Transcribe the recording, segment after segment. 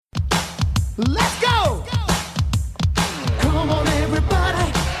Let's go! Come on,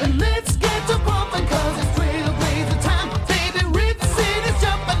 everybody, and let's get to bumping, cause it's Trailblazer time. Baby, Rip City's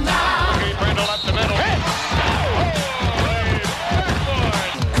jumping now. Okay, Brindle up the middle. Hit!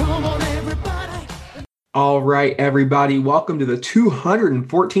 Come on, everybody. All right, everybody, welcome to the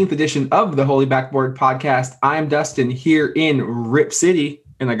 214th edition of the Holy Backboard Podcast. I'm Dustin here in Rip City,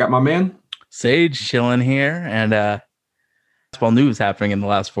 and I got my man Sage chilling here, and basketball news happening in the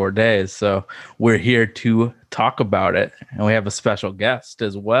last 4 days. So we're here to talk about it, and we have a special guest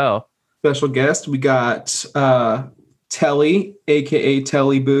as well. Special guest. We got Telly, aka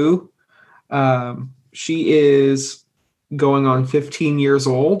Telly Boo. She is going on 15 years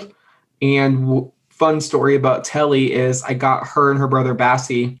old, and fun story about Telly is I got her and her brother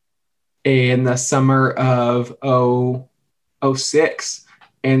Bassie in the summer of 06.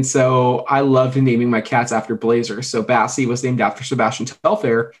 And so I loved naming my cats after Blazers. So Bassie was named after Sebastian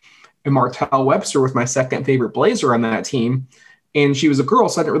Telfair, and Martell Webster was my second favorite Blazer on that team. And she was a girl,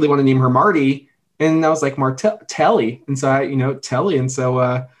 so I didn't really want to name her Marty. And I was like, Telly. And so Telly. And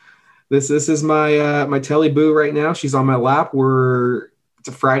so this is my my Telly Boo right now. She's on my lap. It's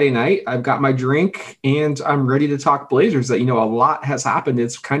a Friday night. I've got my drink and I'm ready to talk Blazers. A lot has happened.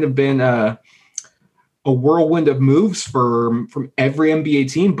 It's kind of been a whirlwind of moves from every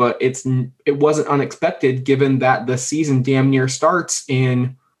NBA team, but it wasn't unexpected given that the season damn near starts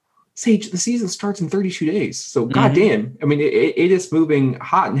in the season starts in 32 days. So goddamn, I mean, it is moving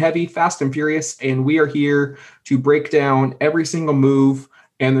hot and heavy, fast and furious. And we are here to break down every single move.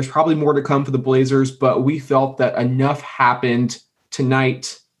 And there's probably more to come for the Blazers, but we felt that enough happened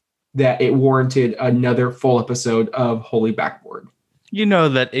tonight that it warranted another full episode of Holy Backboard. You know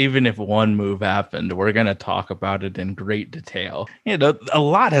that even if one move happened, we're going to talk about it in great detail. A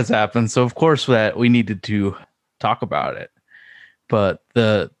lot has happened, so of course that we needed to talk about it. But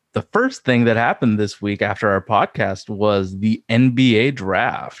the first thing that happened this week after our podcast was the NBA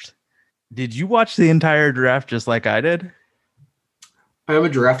draft. Did you watch the entire draft just like I did? I'm a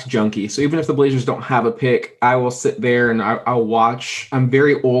draft junkie, so even if the Blazers don't have a pick, I will sit there and I'll watch. I'm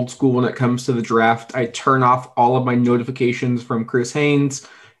very old school when it comes to the draft. I turn off all of my notifications from Chris Haynes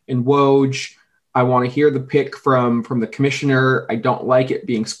and Woj. I want to hear the pick from the commissioner. I don't like it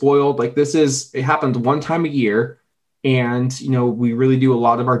being spoiled. Like it happens one time a year, and we really do a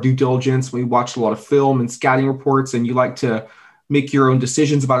lot of our due diligence. We watch a lot of film and scouting reports, and you like to make your own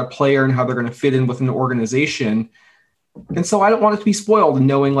decisions about a player and how they're going to fit in with an organization. And so I don't want it to be spoiled and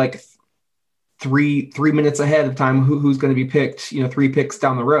knowing like three minutes ahead of time who's going to be picked, 3 picks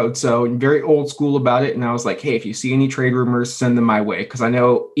down the road. So I'm very old school about it. And I was like, hey, if you see any trade rumors, send them my way. Because I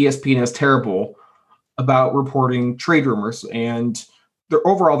know ESPN is terrible about reporting trade rumors, and their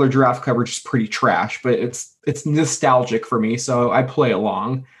draft coverage is pretty trash, but it's nostalgic for me. So I play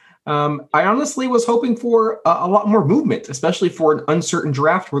along. I honestly was hoping for a lot more movement, especially for an uncertain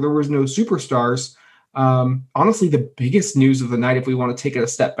draft where there was no superstars. Honestly, the biggest news of the night, if we want to take it a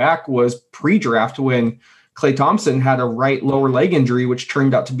step back, was pre-draft when Klay Thompson had a right lower leg injury, which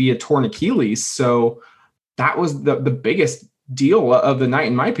turned out to be a torn Achilles. So that was the biggest deal of the night,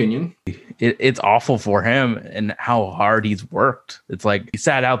 in my opinion. It's awful for him and how hard he's worked. It's like he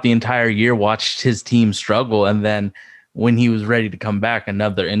sat out the entire year, watched his team struggle, and then when he was ready to come back,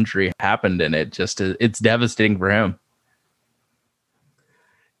 another injury happened, and it's devastating for him.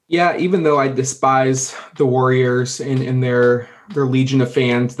 Yeah, even though I despise the Warriors and their legion of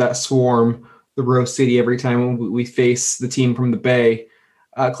fans that swarm the Rose City every time we face the team from the Bay,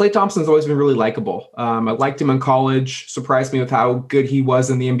 Klay Thompson's always been really likable. I liked him in college, surprised me with how good he was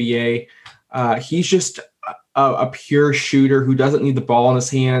in the NBA. He's just a pure shooter who doesn't need the ball in his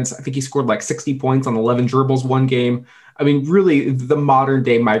hands. I think he scored like 60 points on 11 dribbles one game. I mean, really the modern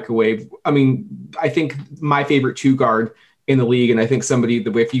day microwave. I mean, I think my favorite 2-guard in the league, and I think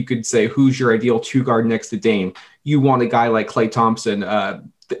if you could say who's your ideal 2-guard next to Dame, you want a guy like Klay Thompson.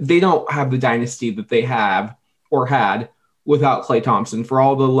 They don't have the dynasty that they have or had without Klay Thompson. For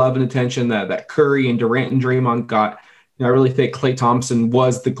all the love and attention that Curry and Durant and Draymond got, I really think Klay Thompson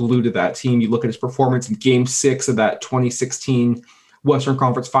was the glue to that team. You look at his performance in Game 6 of that 2016 Western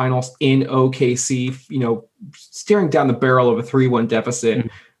Conference Finals in OKC, staring down the barrel of a 3-1 deficit,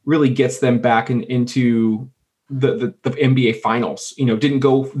 really gets them back into the NBA Finals. Didn't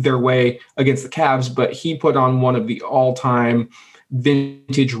go their way against the Cavs, but he put on one of the all-time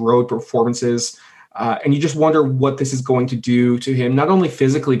vintage road performances. And you just wonder what this is going to do to him, not only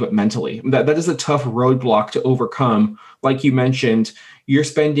physically, but mentally. That is a tough roadblock to overcome. Like you mentioned, you're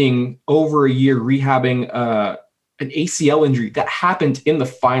spending over a year rehabbing an ACL injury that happened in the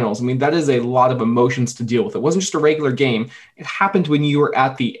finals. I mean, that is a lot of emotions to deal with. It wasn't just a regular game. It happened when you were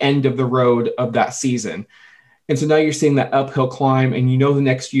at the end of the road of that season. And so now you're seeing that uphill climb, and you know the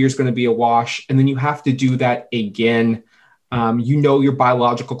next year is going to be a wash, and then you have to do that again. You know your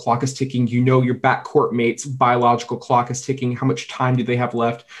biological clock is ticking. You know your backcourt mates' biological clock is ticking. How much time do they have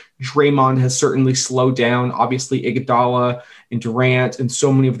left? Draymond has certainly slowed down. Obviously, Iguodala and Durant and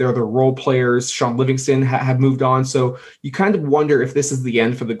so many of their other role players, Sean Livingston, have moved on. So you kind of wonder if this is the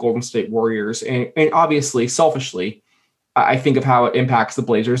end for the Golden State Warriors. And obviously, selfishly, I think of how it impacts the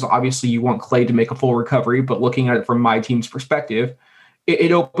Blazers. Obviously, you want Klay to make a full recovery, but looking at it from my team's perspective,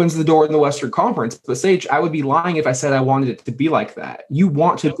 it opens the door in the Western Conference. But Sage, I would be lying if I said I wanted it to be like that. You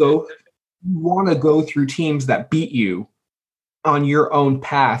want to go through teams that beat you on your own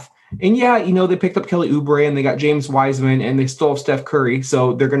path. And yeah, they picked up Kelly Oubre and they got James Wiseman and they still have Steph Curry.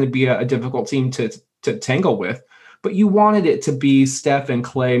 So they're going to be a difficult team to tangle with. But you wanted it to be Steph and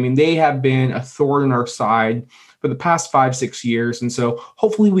Klay. I mean, they have been a thorn in our side for the past 5-6 years. And so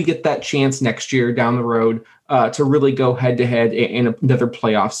hopefully we get that chance next year down the road to really go head to head in another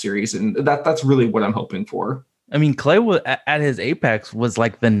playoff series. And that's really what I'm hoping for. I mean, Klay at his apex was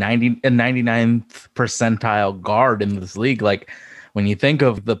like the 99th percentile guard in this league. Like when you think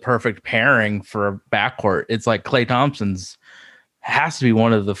of the perfect pairing for a backcourt, it's like Klay Thompson's has to be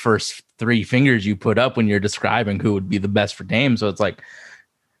one of the first three fingers you put up when you're describing who would be the best for Dame. So it's like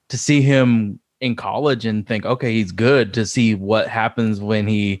to see him in college and think, okay, he's good, to see what happens when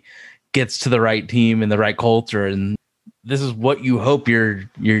he gets to the right team and the right culture. And this is what you hope your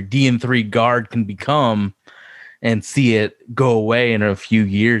D3 guard can become, and see it go away in a few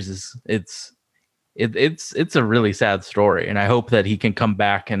years it's a really sad story. And I hope that he can come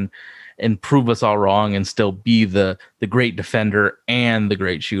back and prove us all wrong and still be the great defender and the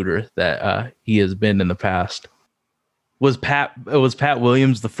great shooter that he has been in the past. Was Pat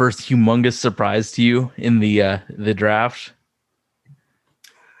Williams the first humongous surprise to you in the draft?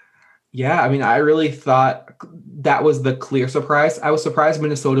 Yeah, I mean, I really thought that was the clear surprise. I was surprised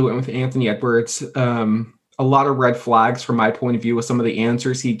Minnesota went with Anthony Edwards. A lot of red flags from my point of view with some of the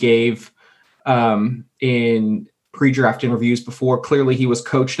answers he gave in pre-draft interviews before. Clearly, he was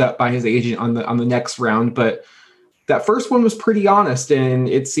coached up by his agent on the next round, but that first one was pretty honest, and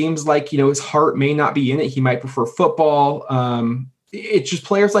it seems like his heart may not be in it. He might prefer football. It's just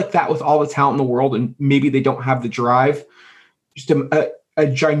players like that with all the talent in the world, and maybe they don't have the drive. Just a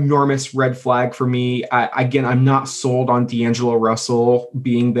ginormous red flag for me. I'm not sold on D'Angelo Russell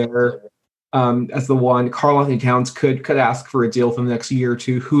being there as the one. Karl Anthony Towns could ask for a deal for the next year or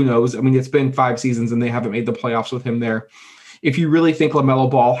two. Who knows? I mean, it's been 5 seasons and they haven't made the playoffs with him there. If you really think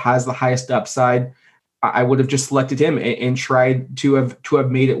LaMelo Ball has the highest upside, I would have just selected him and tried to have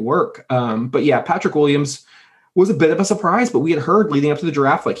made it work. But yeah, Patrick Williams was a bit of a surprise, but we had heard leading up to the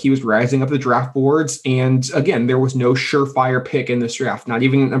draft, like he was rising up the draft boards. And again, there was no surefire pick in this draft, not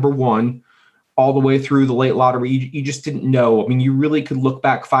even number 1, all the way through the late lottery. You just didn't know. I mean, you really could look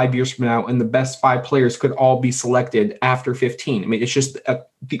back 5 years from now and the best 5 players could all be selected after 15. I mean, it's just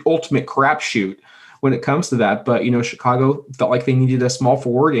the ultimate crapshoot when it comes to that. But, Chicago felt like they needed a small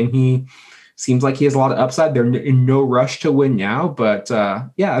forward, and he seems like he has a lot of upside. They're in no rush to win now. But,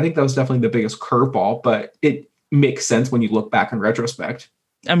 yeah, I think that was definitely the biggest curveball. But it makes sense when you look back in retrospect.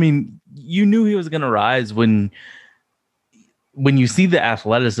 I mean, you knew he was going to rise when you see the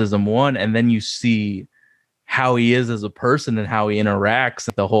athleticism one, and then you see how he is as a person and how he interacts.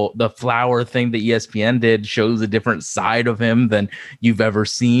 The flower thing that ESPN did shows a different side of him than you've ever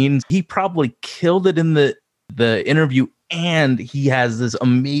seen. He probably killed it in the interview, and he has this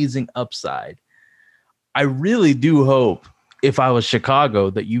amazing upside. I really do hope, if I was Chicago,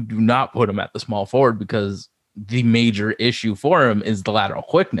 that you do not put him at the small forward, because the major issue for him is the lateral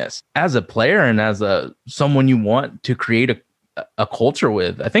quickness. As a player and as someone you want to create a culture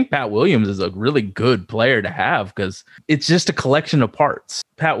with, I think Pat Williams is a really good player to have, because it's just a collection of parts.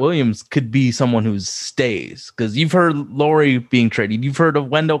 Pat Williams could be someone who stays, because you've heard Laurie being traded. You've heard of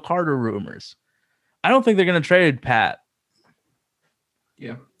Wendell Carter rumors. I don't think they're going to trade Pat.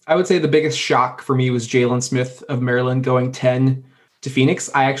 Yeah. I would say the biggest shock for me was Jalen Smith of Maryland going 10 to Phoenix.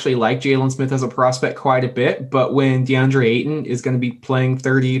 I actually like Jalen Smith as a prospect quite a bit, but when DeAndre Ayton is going to be playing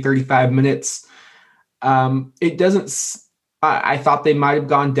 30, 35 minutes, it doesn't... I thought they might have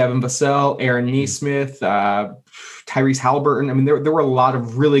gone Devin Vassell, Aaron Nesmith, Tyrese Halliburton. I mean, there were a lot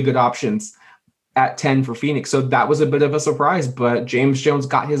of really good options at 10 for Phoenix. So that was a bit of a surprise. But James Jones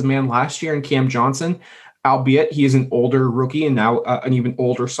got his man last year in Cam Johnson, albeit he is an older rookie and now an even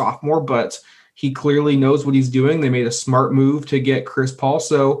older sophomore. But he clearly knows what he's doing. They made a smart move to get Chris Paul.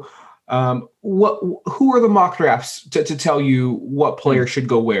 So Who are the mock drafts to tell you what player should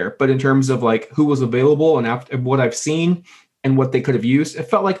go where? But in terms of like who was available and after what I've seen and what they could have used, it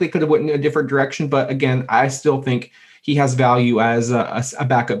felt like they could have went in a different direction. But again, I still think he has value as a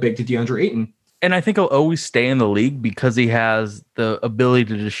backup big to DeAndre Ayton. And I think he'll always stay in the league because he has the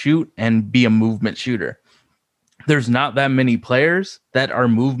ability to shoot and be a movement shooter. There's not that many players that are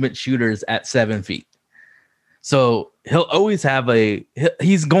movement shooters at 7 feet. So he'll always have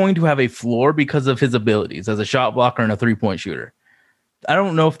he's going to have a floor because of his abilities as a shot blocker and a 3-point shooter. I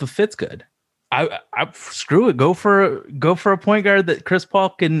don't know if the fit's good. I screw it. Go for a point guard that Chris Paul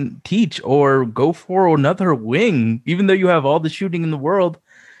can teach, or go for another wing, even though you have all the shooting in the world.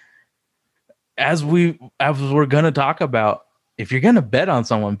 As we're going to talk about, if you're going to bet on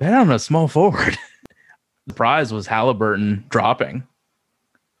someone, bet on a small forward. The prize was Halliburton dropping,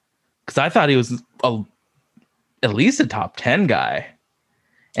 because I thought he was at least a top 10 guy,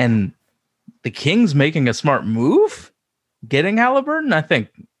 and the Kings making a smart move, getting Halliburton. I think,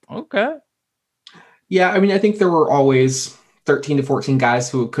 okay. Yeah, I mean, I think there were always 13 to 14 guys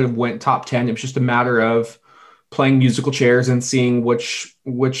who could have went top 10. It was just a matter of playing musical chairs and seeing which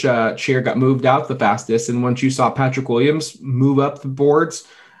chair got moved out the fastest. And once you saw Patrick Williams move up the boards,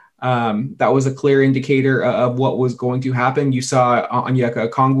 that was a clear indicator of what was going to happen. You saw Onyeka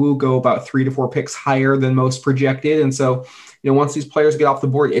Okongwu go about 3 to 4 picks higher than most projected. And so, once these players get off the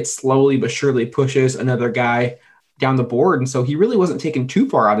board, it slowly but surely pushes another guy down the board. And so he really wasn't taken too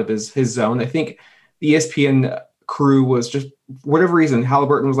far out of his zone. I think the ESPN crew was just, for whatever reason,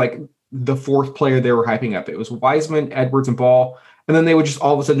 Halliburton was like the 4th player they were hyping up. It was Wiseman, Edwards, and Ball. And then they would just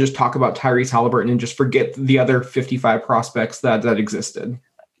all of a sudden just talk about Tyrese Halliburton and just forget the other 55 prospects that existed.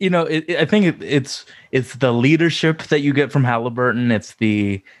 I think it's the leadership that you get from Halliburton. It's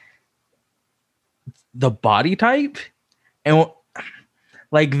the body type. And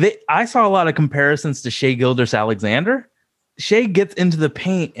I saw a lot of comparisons to Shai Gilgeous-Alexander. Shai gets into the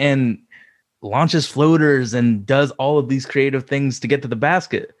paint and launches floaters and does all of these creative things to get to the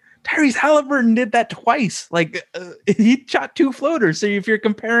basket. Tyrese Halliburton did that twice. He shot 2 floaters. So if you're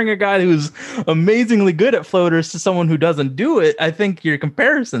comparing a guy who's amazingly good at floaters to someone who doesn't do it, I think your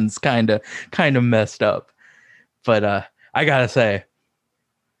comparison's kind of messed up. But I gotta say,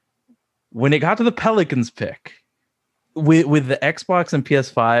 when it got to the Pelicans pick, with the Xbox and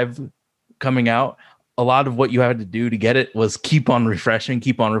PS5 coming out, a lot of what you had to do to get it was keep on refreshing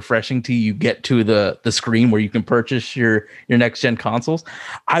till you get to the screen where you can purchase your next gen consoles.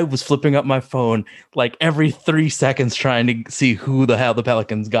 I was flipping up my phone like every 3 seconds trying to see who the hell the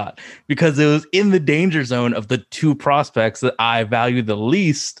Pelicans got, because it was in the danger zone of the 2 prospects that I value the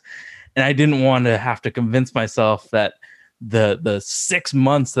least. And I didn't want to have to convince myself that the 6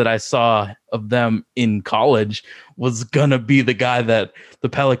 months that I saw of them in college was gonna be the guy that the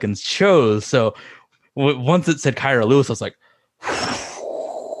Pelicans chose. So once it said Kyra Lewis, I was like,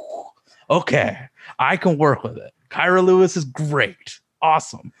 okay, I can work with it. Kyra Lewis is great.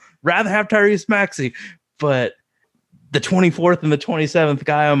 Awesome. Rather have Tyrese Maxey, but the 24th and the 27th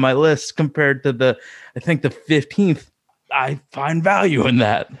guy on my list compared to I think the 15th, I find value in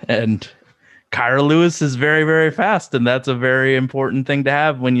that. And Kyra Lewis is very, very fast, and that's a very important thing to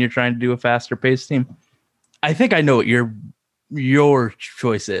have when you're trying to do a faster paced team. I think I know what your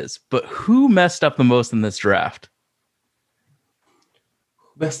choice is, but who messed up the most in this draft?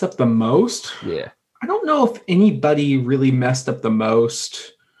 Messed up the most? Yeah. I don't know if anybody really messed up the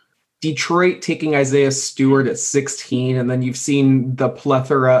most. Detroit taking Isaiah Stewart at 16, and then you've seen the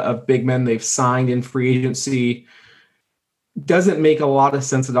plethora of big men they've signed in free agency. Doesn't make a lot of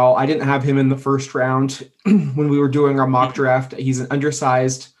sense at all. I didn't have him in the first round when we were doing our mock draft. He's an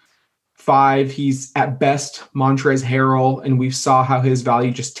undersized 5. He's at best Montrezl Harrell, and we saw how his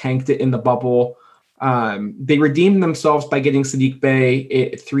value just tanked it in the bubble. They redeemed themselves by getting Sadiq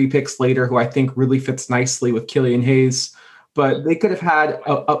Bey 3 picks later, who I think really fits nicely with Killian Hayes. But they could have had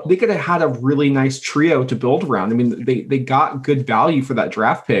a really nice trio to build around. I mean, they got good value for that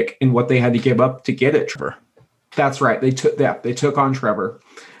draft pick in what they had to give up to get it. Trevor. That's right. They took on Trevor.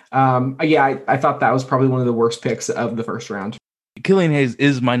 I thought that was probably one of the worst picks of the first round. Killian Hayes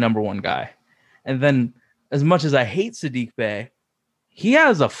is my number 1 guy. And then, as much as I hate Sadiq Bey, he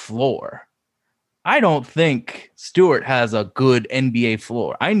has a floor. I don't think Stewart has a good NBA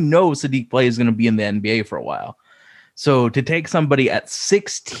floor. I know Sadiq Bey is going to be in the NBA for a while. So to take somebody at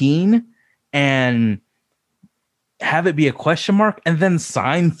 16 and have it be a question mark and then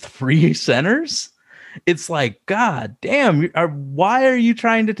sign 3 centers, it's like, God damn, why are you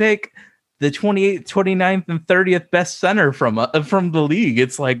trying to take the 28th, 29th, and 30th best center from the league?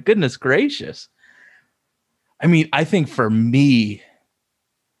 It's like, goodness gracious. I mean, I think for me,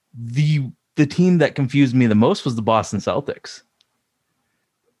 the team that confused me the most was the Boston Celtics.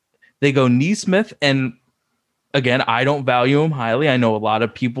 They go Neesmith, and again, I don't value him highly. I know a lot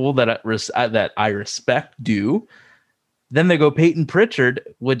of people that I respect do. Then they go Peyton Pritchard,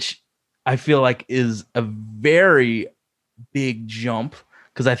 which I feel like is a very big jump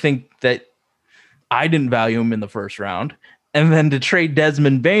because I think that I didn't value him in the first round. And then to trade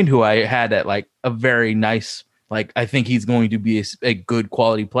Desmond Bane, who I had at like a very nice, like I think he's going to be a good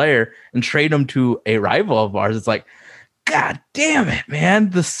quality player, and trade him to a rival of ours. It's like, God damn it,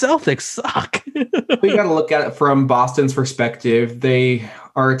 man. The Celtics suck. We got to look at it from Boston's perspective. They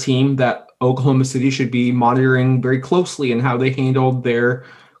are a team that Oklahoma City should be monitoring very closely in how they handled their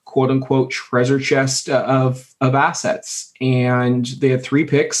quote unquote treasure chest of assets. And they had 3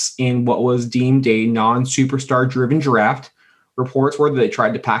 picks in what was deemed a non-superstar driven draft. Reports were that they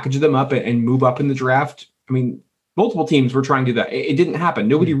tried to package them up and move up in the draft. I mean, multiple teams were trying to do that. It didn't happen.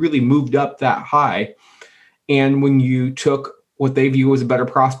 Nobody really moved up that high. And when you took what they view as a better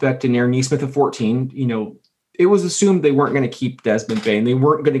prospect in Aaron Neesmith at 14, it was assumed they weren't going to keep Desmond Bane. They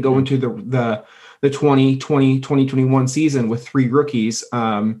weren't going to go into the 2020-2021 season with 3 rookies.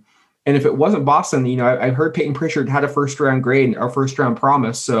 And if it wasn't Boston, I've heard Peyton Pritchard had a first-round grade or first-round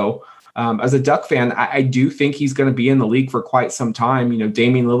promise. So as a Duck fan, I do think he's going to be in the league for quite some time.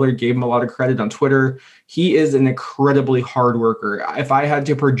 Damian Lillard gave him a lot of credit on Twitter. He is an incredibly hard worker. If I had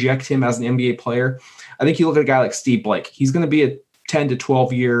to project him as an NBA player, I think you look at a guy like Steve Blake. He's going to be a 10 to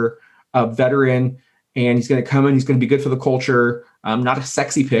 12-year veteran, and he's going to come in. He's going to be good for the culture. Not a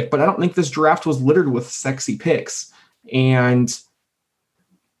sexy pick, but I don't think this draft was littered with sexy picks. And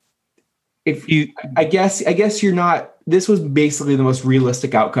I guess you're not. This was basically the most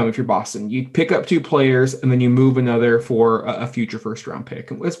realistic outcome if you're Boston. You pick up 2 players and then you move another for a future first-round pick,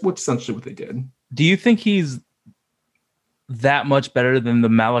 and that's essentially what they did. Do you think he's that much better than the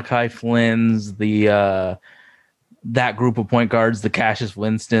Malachi Flynn's, that group of point guards, the Cassius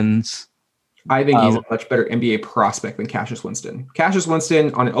Winstons? I think he's a much better NBA prospect than Cassius Winston. Cassius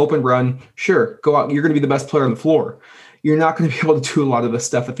Winston on an open run, sure, go out. You're going to be the best player on the floor. You're not going to be able to do a lot of this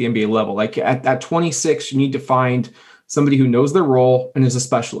stuff at the NBA level. Like at 26, you need to find somebody who knows their role and is a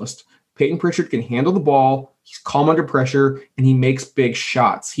specialist. Peyton Pritchard can handle the ball. He's calm under pressure, and he makes big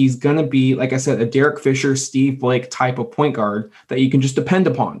shots. He's going to be, like I said, a Derek Fisher, Steve Blake type of point guard that you can just depend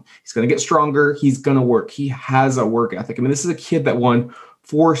upon. He's going to get stronger. He's going to work. He has a work ethic. I mean, this is a kid that won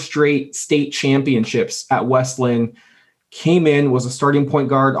 4 straight state championships at Westland, came in, was a starting point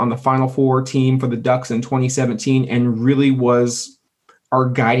guard on the Final Four team for the Ducks in 2017, and really was our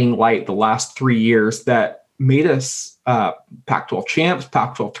guiding light the last 3 years that made us Pac-12 champs,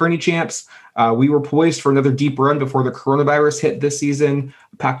 Pac-12 tourney champs. We were poised for another deep run before the coronavirus hit this season,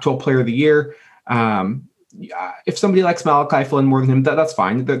 Pac-12 player of the year. If somebody likes Malachi Flynn more than him, that's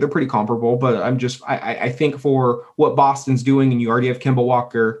fine. They're pretty comparable, but I think for what Boston's doing, and you already have Kemba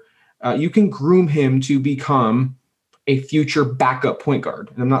Walker, you can groom him to become a future backup point guard.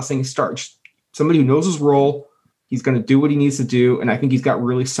 And I'm not saying start, just somebody who knows his role. He's going to do what he needs to do. And I think he's got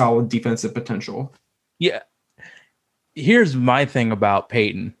really solid defensive potential. Yeah. Here's my thing about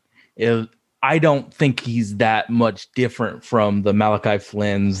Peyton is I don't think he's that much different from the Malachi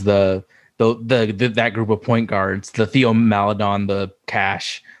Flynn's, that group of point guards, the Theo Maledon, the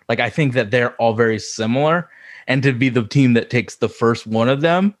Cash. Like, I think that they're all very similar, and to be the team that takes the first one of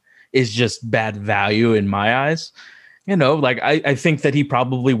them is just bad value in my eyes. I think that he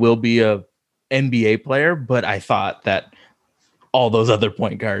probably will be a NBA player, but I thought that all those other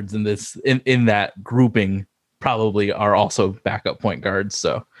point guards in that grouping probably are also backup point guards.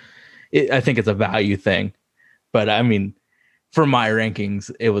 So I think it's a value thing. But I mean, for my rankings,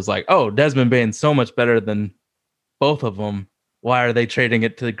 it was like, oh, Desmond Bane's so much better than both of them. Why are they trading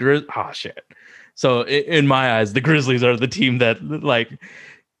it to the Grizzlies? Oh, shit. So in my eyes, the Grizzlies are the team that, like,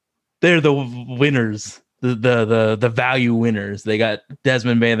 they're the winners, the value winners. They got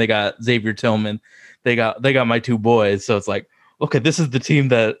Desmond Bane, they got Xavier Tillman, they got my 2 boys. So it's like, okay, this is the team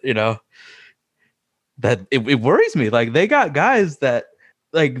that, that it worries me. Like, they got guys that,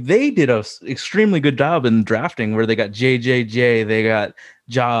 like, they did a extremely good job in drafting, where they got JJJ, they got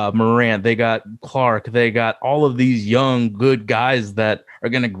Ja Morant, they got Clark, they got all of these young, good guys that are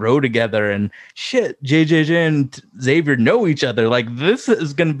going to grow together. And shit, JJJ and Xavier know each other. Like, this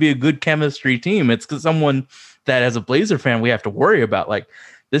is going to be a good chemistry team. It's someone that, as a Blazer fan, we have to worry about. Like,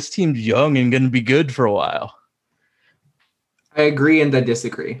 this team's young and going to be good for a while. I agree and I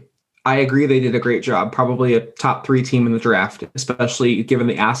disagree. I agree they did a great job, probably a top 3 team in the draft, especially given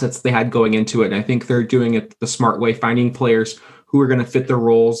the assets they had going into it. And I think they're doing it the smart way, finding players who are going to fit their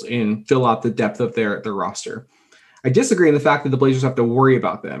roles and fill out the depth of their roster. I disagree in the fact that the Blazers have to worry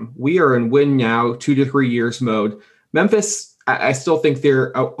about them. We are in win now, 2 to 3 years mode. Memphis, I still think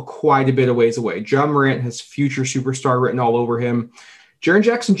they're quite a bit of ways away. Ja Morant has future superstar written all over him. Jaren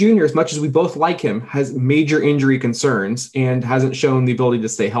Jackson Jr., as much as we both like him, has major injury concerns and hasn't shown the ability to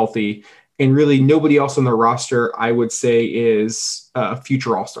stay healthy. And really nobody else on the roster, I would say, is a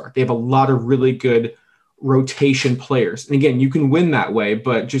future all-star. They have a lot of really good rotation players. And again, you can win that way,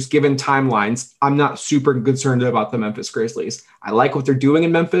 but just given timelines, I'm not super concerned about the Memphis Grizzlies. I like what they're doing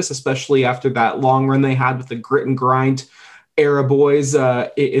in Memphis, especially after that long run they had with the grit and grind era boys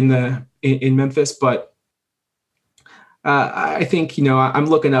in Memphis. But I think, I'm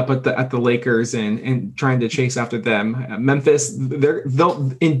looking up at the Lakers and trying to chase after them. Memphis,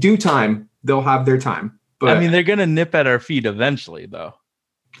 they'll in due time, they'll have their time. But I mean, they're going to nip at our feet eventually, though.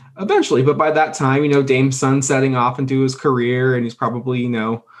 Eventually, but by that time, Dame's sunsetting off into his career, and he's probably,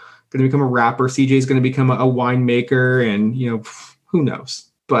 going to become a rapper. CJ's going to become a winemaker, and who knows?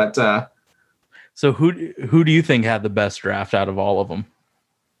 But so who do you think had the best draft out of all of them?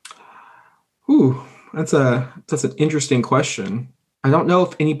 Ooh, that's an interesting question. I don't know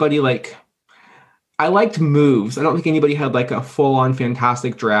if anybody I liked moves. I don't think anybody had a full-on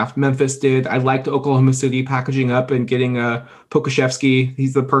fantastic draft. Memphis did. I liked Oklahoma City packaging up and getting Pokusevski.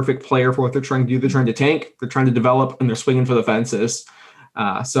 He's the perfect player for what they're trying to do. They're trying to tank. They're trying to develop, and they're swinging for the fences.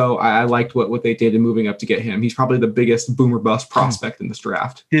 So I liked what they did in moving up to get him. He's probably the biggest boomer bust prospect in this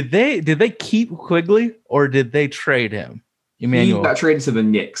draft. Did they keep Quigley or did they trade him? Emmanuel? He got traded to the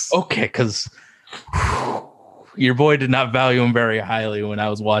Knicks. Okay, because your boy did not value him very highly when I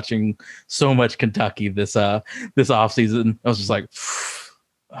was watching so much Kentucky this offseason. I was just like,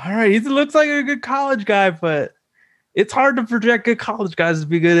 all right, he looks like a good college guy, but it's hard to project good college guys to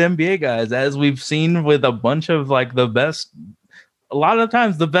be good NBA guys, as we've seen with a bunch of the best. A lot of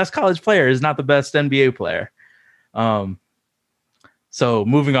times, the best college player is not the best NBA player. So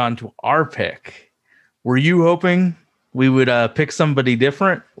moving on to our pick, were you hoping we would pick somebody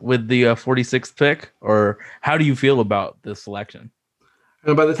different with the 46th pick, or how do you feel about this selection?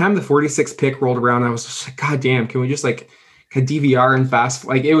 By the time the 46th pick rolled around, I was just like, God damn, can we just DVR and fast?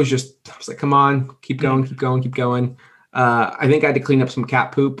 I was like, come on, keep going. I think I had to clean up some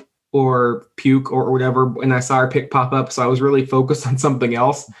cat poop or puke or whatever, and I saw our pick pop up, so I was really focused on something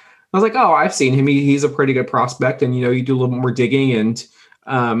else. I was like, oh, I've seen him. He's a pretty good prospect, and you do a little more digging, and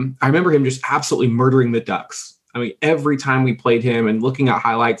I remember him just absolutely murdering the Ducks. I mean, every time we played him and looking at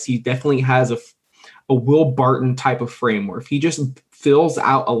highlights, he definitely has a Will Barton type of frame where if he just fills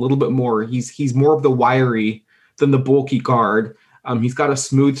out a little bit more, he's more of the wiry than the bulky guard. He's got a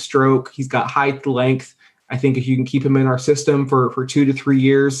smooth stroke. He's got height, length. I think if you can keep him in our system for 2 to 3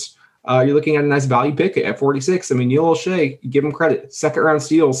 years, you're looking at a nice value pick at 46. I mean, Neil O'Shea, give him credit. Second round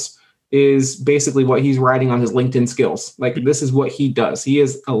steals is basically what he's riding on his LinkedIn skills. This is what he does. He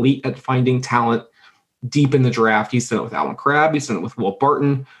is elite at finding talent deep in the draft. He's done it with Alan Crabb. He's done it with Will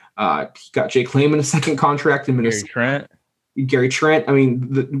Barton. He got Jake Layman a second contract in Minnesota. Gary Trent. I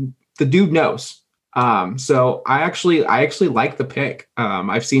mean, the dude knows. So I actually like the pick.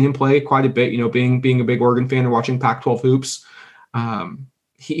 I've seen him play quite a bit, being a big Oregon fan and watching Pac-12 hoops.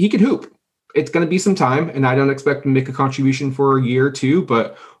 He can hoop. It's going to be some time, and I don't expect him to make a contribution for a year or two,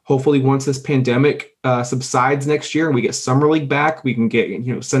 but hopefully once this pandemic subsides next year and we get Summer League back, we can get,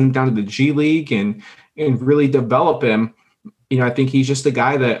 send him down to the G League and really develop him. I think he's just a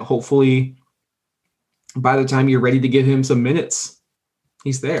guy that hopefully by the time you're ready to give him some minutes,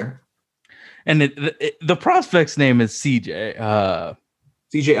 he's there. And the prospect's name is CJ. CJ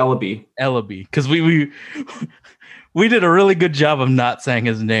Ellaby. Ellaby, because we did a really good job of not saying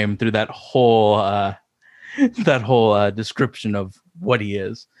his name through that whole description of what he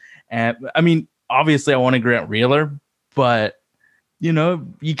is. And I mean, obviously, I want to grant Wheeler, but you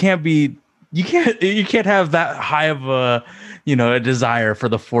can't have that high of a desire for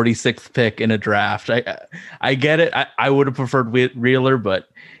the 46th pick in a draft. I get it. I would have preferred Wheeler, but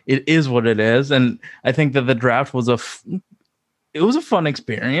it is what it is. And I think that the draft was a fun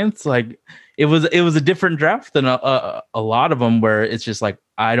experience. It was a different draft than a lot of them, where it's just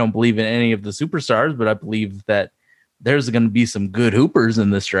I don't believe in any of the superstars, but I believe that there's going to be some good hoopers in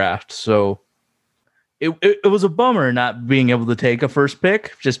this draft. So it was a bummer not being able to take a first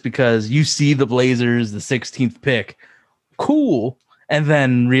pick, just because you see the Blazers, the 16th pick, cool, and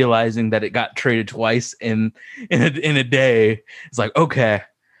then realizing that it got traded twice in a day. It's like, okay,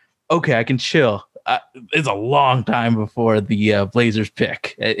 I can chill. It's a long time before the Blazers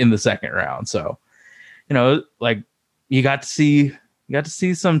pick in the second round. So, you got to see You got to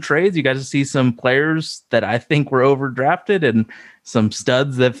see some trades. You got to see some players that I think were overdrafted and some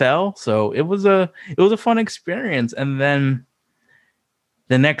studs that fell. So it was a fun experience. And then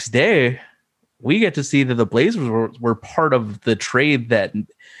the next day, we get to see that the Blazers were part of the trade that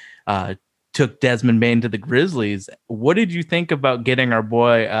took Desmond Bane to the Grizzlies. What did you think about getting our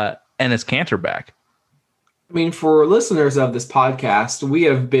boy Enes Kanter back? I mean, for listeners of this podcast, we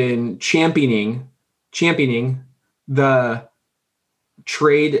have been championing the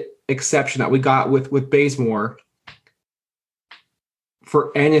trade exception that we got with Bazemore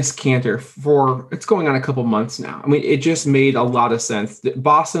for Enes Kanter for it's going on a couple months now. I mean, it just made a lot of sense.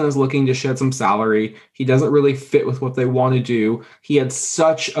 Boston is looking to shed some salary. He doesn't really fit with what they want to do. He had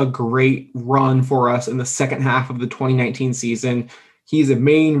such a great run for us in the second half of the 2019 season. He's the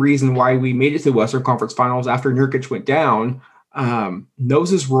main reason why we made it to the Western Conference Finals after Nurkic went down. Knows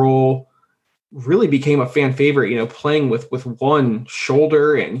his role, really became a fan favorite, playing with one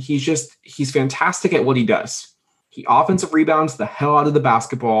shoulder, and he's fantastic at what he does. He offensive rebounds the hell out of the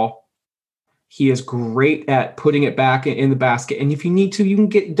basketball. He is great at putting it back in the basket. And if you need to, you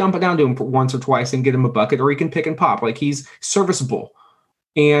can dump it down to him for once or twice and get him a bucket, or he can pick and pop. Like, he's serviceable.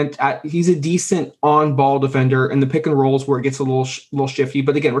 And he's a decent on-ball defender in the pick and rolls where it gets a little shifty.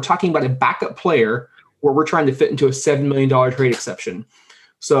 But again, we're talking about a backup player where we're trying to fit into a $7 million trade exception.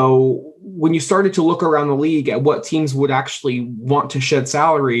 So when you started to look around the league at what teams would actually want to shed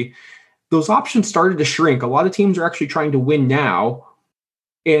salary, those options started to shrink. A lot of teams are actually trying to win now.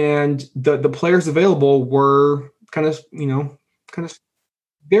 And the players available were kind of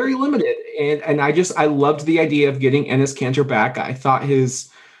very limited. And I loved the idea of getting Enes Kanter back. I thought his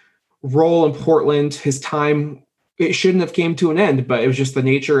role in Portland, his time, it shouldn't have came to an end, but it was just the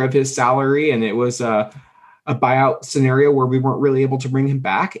nature of his salary. And it was a buyout scenario where we weren't really able to bring him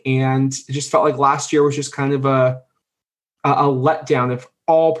back. And it just felt like last year was just kind of a letdown of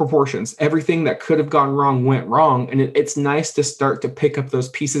all proportions. Everything that could have gone wrong went wrong. And it's nice to start to pick up those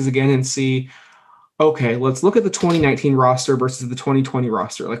pieces again and see, okay, let's look at the 2019 roster versus the 2020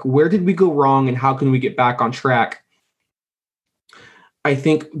 roster. Like, where did we go wrong and how can we get back on track? I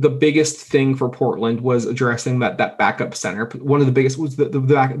think the biggest thing for Portland was addressing that backup center. One of the biggest was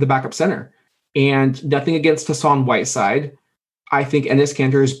the backup center. And nothing against Hassan Whiteside. I think Enes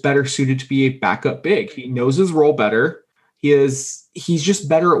Kanter is better suited to be a backup big. He knows his role better. He's just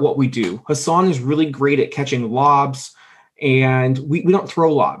better at what we do. Hassan is really great at catching lobs, and we don't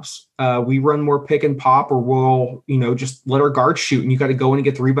throw lobs. We run more pick and pop, or we'll just let our guards shoot, and you got to go in and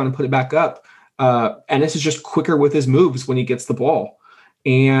get the rebound and put it back up. Enes is just quicker with his moves when he gets the ball,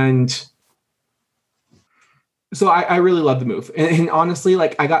 and so I really love the move. And honestly,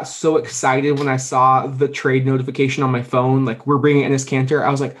 like, I got so excited when I saw the trade notification on my phone. Like, we're bringing Enes Kanter.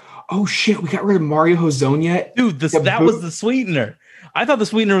 I was like, oh shit, we got rid of Mario Hezonja. Dude, that was the sweetener. I thought the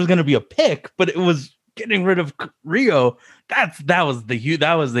sweetener was going to be a pick, but it was getting rid of Rio. That was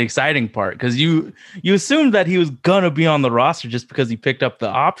the exciting part, because you assumed that he was going to be on the roster just because he picked up the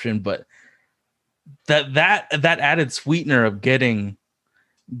option, but that added sweetener of getting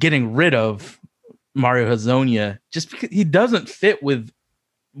rid of Mario Hezonja, just because he doesn't fit with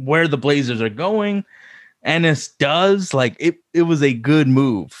where the Blazers are going. Enes does. Like, it was a good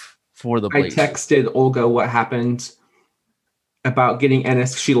move for the Blazers. I texted Olga what happened about getting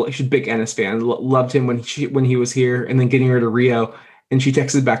Enes. She's a big Enes fan. Loved him when he was here, and then getting rid of Rio. And she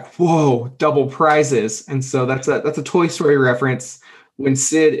texted back, "Whoa, double prizes!" And so that's a Toy Story reference when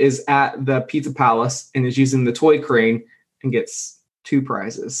Sid is at the Pizza Palace and is using the toy crane and gets 2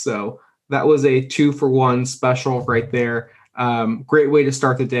 prizes. So that was a 2-for-1 special right there. Great way to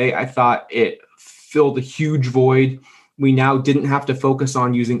start the day. I thought it filled a huge void. We now didn't have to focus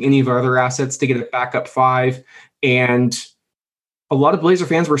on using any of our other assets to get a backup 5. And a lot of Blazer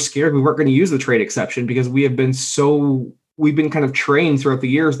fans were scared we weren't going to use the trade exception, because we've been kind of trained throughout the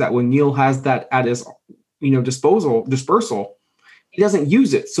years that when Neil has that at his dispersal, he doesn't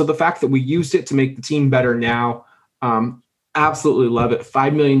use it. So the fact that we used it to make the team better now, absolutely love it.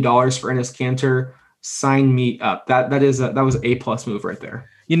 $5 million for Enes Kanter. Sign me up. That was an A+ move right there.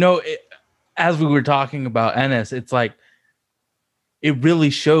 As we were talking about Enes, it's like, it really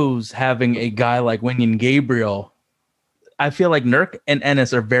shows having a guy like Wenyen Gabriel. I feel like Nurk and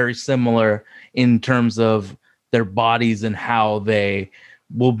Enes are very similar in terms of their bodies and how they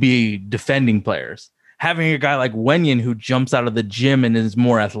will be defending players. Having a guy like Wenyen who jumps out of the gym and is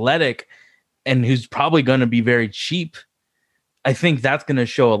more athletic and who's probably going to be very cheap, I think that's going to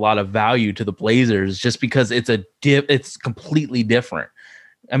show a lot of value to the Blazers, just because it's completely different.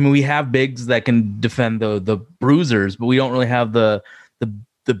 I mean, we have bigs that can defend the bruisers, but we don't really have the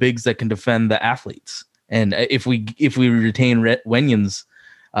bigs that can defend the athletes. And if we retain Wenyon's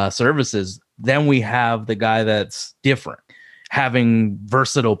services, then we have the guy that's different. Having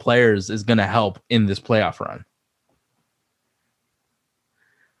versatile players is going to help in this playoff run.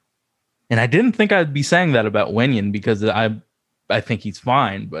 And I didn't think I'd be saying that about Wenyon because I think he's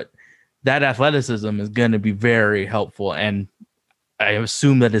fine, but that athleticism is going to be very helpful. And I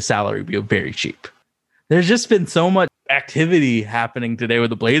assume that his salary will be very cheap. There's just been so much activity happening today with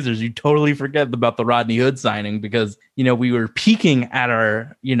the Blazers. You totally forget about the Rodney Hood signing because, we were peaking at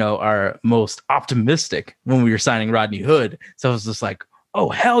our most optimistic when we were signing Rodney Hood. So it was just like, oh,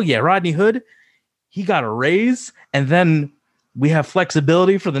 hell yeah, Rodney Hood, he got a raise. And then we have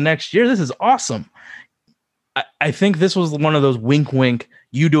flexibility for the next year. This is awesome. I think this was one of those wink, wink,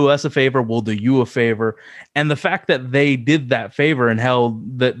 you do us a favor, we'll do you a favor. And the fact that they did that favor and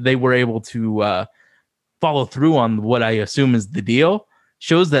that they were able to follow through on what I assume is the deal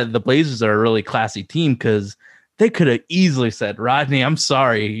shows that the Blazers are a really classy team, because they could have easily said, Rodney, I'm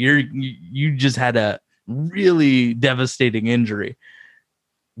sorry, you just had a really devastating injury.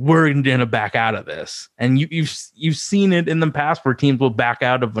 We're going to back out of this. And you've seen it in the past where teams will back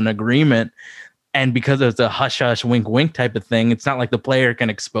out of an agreement, and because it's a hush hush wink wink type of thing, it's not like the player can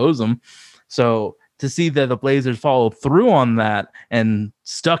expose them. So to see that the Blazers followed through on that and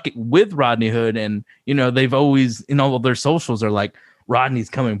stuck with Rodney Hood, and they've always in all of their socials are like, Rodney's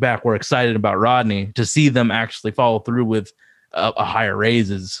coming back, we're excited about Rodney. To see them actually follow through with a higher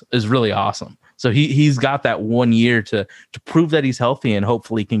raise is really awesome. So he's got that 1 year to prove that he's healthy and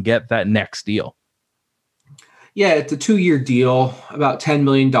hopefully can get that next deal. Yeah, it's a 2-year deal, about $10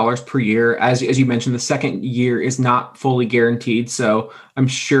 million per year. As you mentioned, the second year is not fully guaranteed. So I'm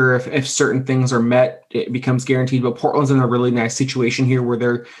sure if certain things are met, it becomes guaranteed. But Portland's in a really nice situation here where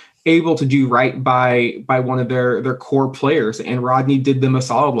they're able to do right by one of their core players. And Rodney did them a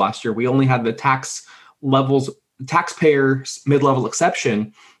solid last year. We only had the taxpayers mid-level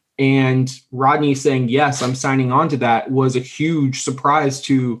exception. And Rodney saying, yes, I'm signing on to that was a huge surprise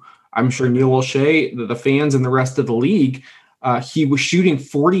to, I'm sure, Neil O'Shea, the fans, and the rest of the league. He was shooting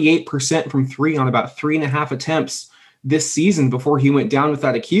 48% from three on about 3.5 attempts this season before he went down with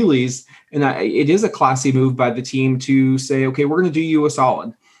that Achilles. And it is a classy move by the team to say, okay, we're going to do you a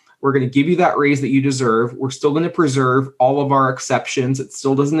solid. We're going to give you that raise that you deserve. We're still going to preserve all of our exceptions. It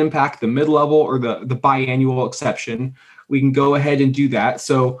still doesn't impact the mid-level or the biannual exception. We can go ahead and do that.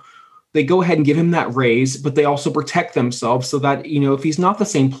 So they go ahead and give him that raise, but they also protect themselves so that, if he's not the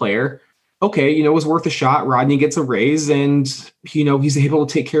same player, okay, it was worth a shot. Rodney gets a raise and, he's able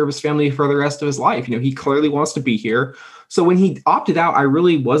to take care of his family for the rest of his life. He clearly wants to be here. So when he opted out, I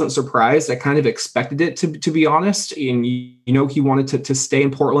really wasn't surprised. I kind of expected it to be honest. And, he wanted to stay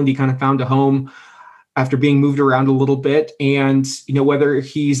in Portland. He kind of found a home after being moved around a little bit. And, whether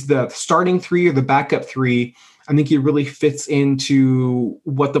he's the starting three or the backup three, I think he really fits into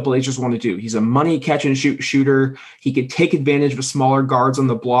what the Blazers want to do. He's a money catch and shoot shooter. He could take advantage of smaller guards on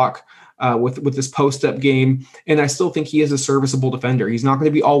the block with this post-up game. And I still think he is a serviceable defender. He's not going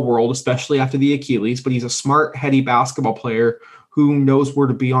to be all world, especially after the Achilles, but he's a smart, heady basketball player who knows where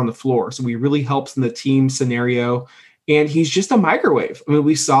to be on the floor. So he really helps in the team scenario. And he's just a microwave. I mean,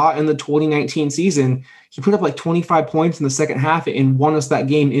 we saw in the 2019 season, he put up like 25 points in the second half and won us that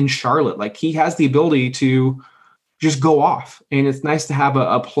game in Charlotte. Like, he has the ability to just go off. And it's nice to have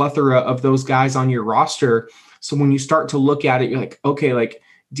a plethora of those guys on your roster. So when you start to look at it, you're like, okay, like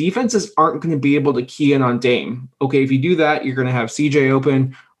defenses aren't going to be able to key in on Dame. Okay, if you do that, you're going to have CJ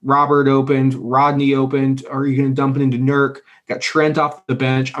open, Robert opened, Rodney opened, or you're going to dump it into Nurk, got Trent off the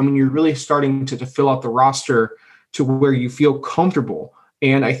bench. I mean, you're really starting to fill out the roster to where you feel comfortable.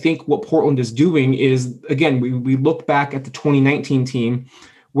 And I think what Portland is doing is, again, we look back at the 2019 team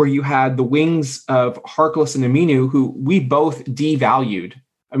where you had the wings of Harkless and Aminu, who we both devalued.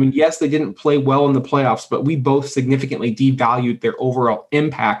 I mean, yes, they didn't play well in the playoffs, but we both significantly devalued their overall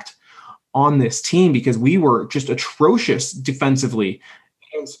impact on this team because we were just atrocious defensively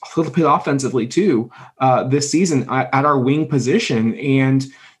and a little bit offensively too this season at our wing position. And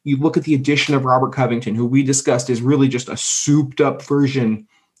you look at the addition of Robert Covington, who we discussed is really just a souped up version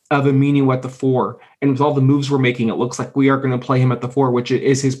of Aminu at the 4. And with all the moves we're making, it looks like we are going to play him at the 4, which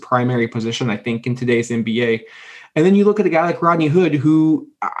is his primary position, I think, in today's NBA. And then you look at a guy like Rodney Hood, who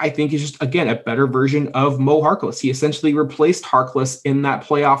I think is just, again, a better version of Mo Harkless. He essentially replaced Harkless in that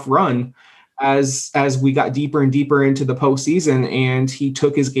playoff run as we got deeper and deeper into the postseason, and he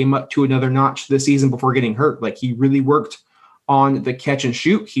took his game up to another notch this season before getting hurt. Like, he really worked on the catch and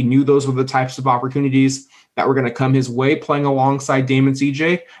shoot. He knew those were the types of opportunities that were going to come his way playing alongside Dame and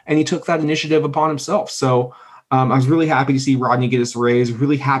CJ, and he took that initiative upon himself. So I was really happy to see Rodney get his raise,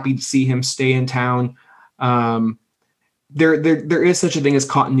 really happy to see him stay in town. There is such a thing as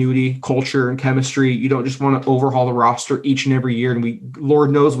continuity, culture, and chemistry. You don't just want to overhaul the roster each and every year. And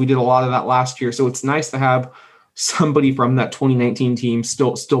Lord knows we did a lot of that last year. So it's nice to have somebody from that 2019 team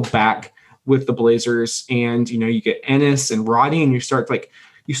still back with the Blazers. And, you get Ennis and Rodney, and you start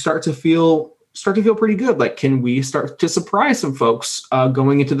to feel pretty good. Like, can we start to surprise some folks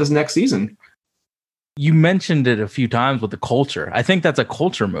going into this next season? You mentioned it a few times with the culture. I think that's a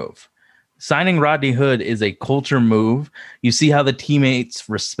culture move. Signing Rodney Hood is a culture move. You see how the teammates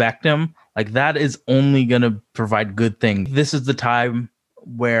respect him. Like, that is only going to provide good things. This is the time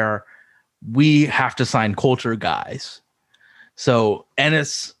where we have to sign culture guys. So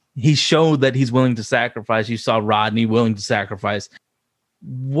Ennis, he showed that he's willing to sacrifice. You saw Rodney willing to sacrifice.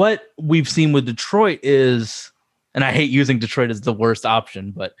 What we've seen with Detroit is, and I hate using Detroit as the worst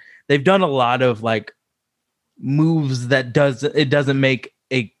option, but they've done a lot of like moves that doesn't make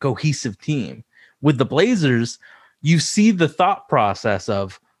a cohesive team. With the Blazers, you see the thought process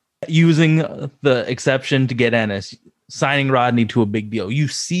of using the exception to get Ennis, signing Rodney to a big deal. You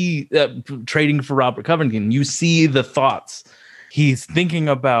see trading for Robert Covington. You see the thoughts. He's thinking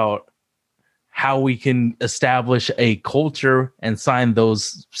about how we can establish a culture and sign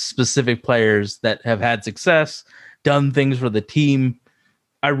those specific players that have had success, done things for the team.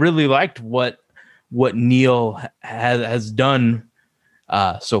 I really liked what Neil has done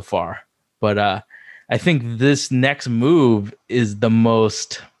so far, but I think this next move is the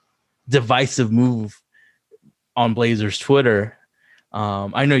most divisive move on Blazers Twitter.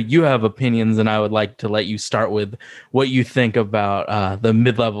 I know you have opinions, and I would like to let you start with what you think about the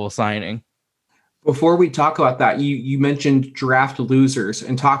mid-level signing. Before we talk about that, you mentioned draft losers,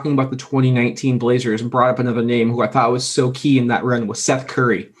 and talking about the 2019 Blazers and brought up another name who I thought was so key in that run was Seth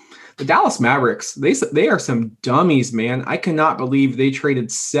Curry. The Dallas Mavericks, they are some dummies, man. I cannot believe they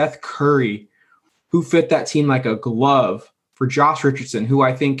traded Seth Curry, who fit that team like a glove, for Josh Richardson, who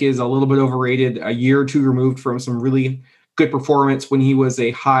I think is a little bit overrated, a year or two removed from some really good performance when he was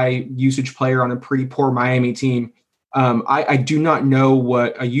a high usage player on a pretty poor Miami team. I do not know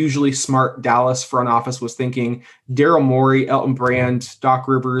what a usually smart Dallas front office was thinking. Daryl Morey, Elton Brand, Doc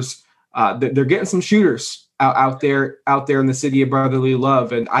Rivers, they're getting some shooters out there in the city of brotherly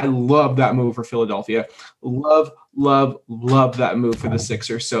love. And I love that move for Philadelphia. Love that move for the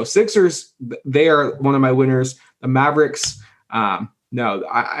Sixers. So Sixers, they are one of my winners. The Mavericks, no.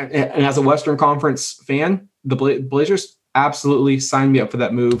 And as a Western Conference fan, the Blazers absolutely signed me up for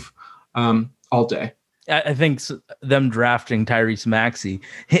that move all day. I think them drafting Tyrese Maxey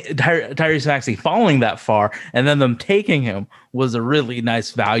falling that far, and then them taking him was a really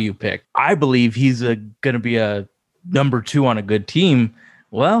nice value pick. I believe he's going to be a number 2 on a good team.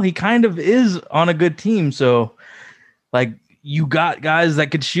 Well, he kind of is on a good team. So, like, you got guys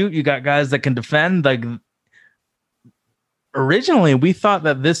that could shoot, you got guys that can defend. Like, originally, we thought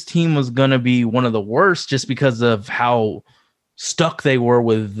that this team was going to be one of the worst just because of how stuck they were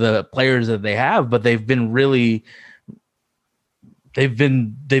with the players that they have, but they've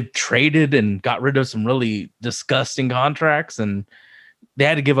traded and got rid of some really disgusting contracts, and they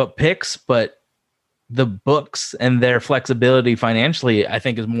had to give up picks, but the books and their flexibility financially, I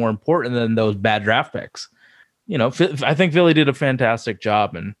think, is more important than those bad draft picks. I think Philly did a fantastic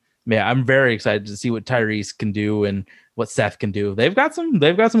job, and yeah, I'm very excited to see what Tyrese can do and what Seth can do. They've got some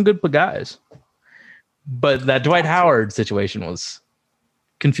good guys. But that Dwight Howard situation was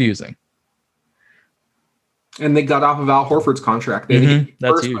confusing. And they got off of Al Horford's contract.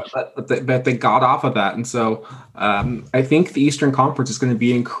 That's huge. But they got off of that. And so I think the Eastern Conference is going to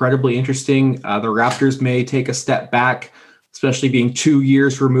be incredibly interesting. The Raptors may take a step back, especially being 2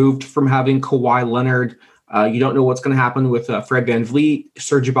 years removed from having Kawhi Leonard. You don't know what's going to happen with Fred VanVleet,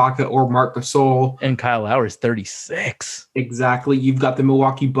 Serge Ibaka, or Marc Gasol. And Kyle Lowry's 36. Exactly. You've got the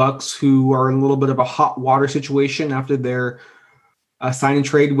Milwaukee Bucks, who are in a little bit of a hot water situation after their sign and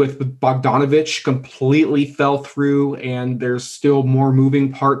trade with Bogdanovich completely fell through, and there's still more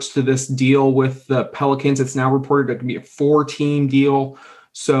moving parts to this deal with the Pelicans. It's now reported it can be a 4-team deal.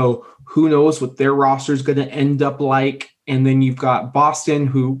 So who knows what their roster is going to end up like. And then you've got Boston,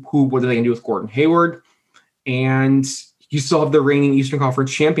 who what are they going to do with Gordon Hayward? And you still have the reigning Eastern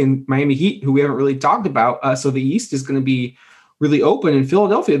Conference champion, Miami Heat, who we haven't really talked about. So the East is going to be really open. In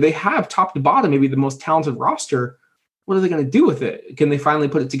Philadelphia, they have top to bottom, maybe the most talented roster. What are they going to do with it? Can they finally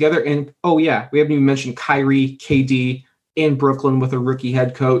put it together? And, oh, yeah, we haven't even mentioned Kyrie, KD, in Brooklyn with a rookie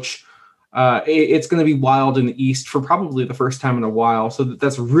head coach. It's going to be wild in the East for probably the first time in a while. So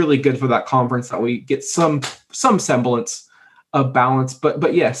that's really good for that conference, that we get some semblance of balance.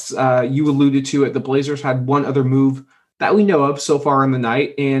 But yes, you alluded to it. The Blazers had one other move that we know of so far in the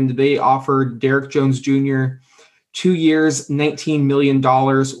night. And they offered Derek Jones Jr. 2 years, $19 million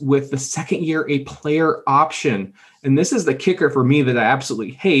with the second year, a player option. And this is the kicker for me that I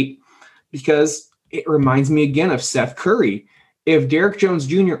absolutely hate, because it reminds me again of Seth Curry. If Derek Jones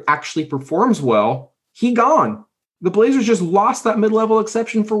Jr. actually performs well, he gone. The Blazers just lost that mid-level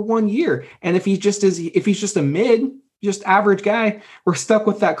exception for 1 year. And if he's just a just average guy, we're stuck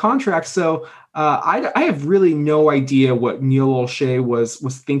with that contract. So I have really no idea what Neil Olshey was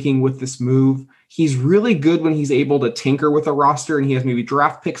thinking with this move. He's really good when he's able to tinker with a roster and he has maybe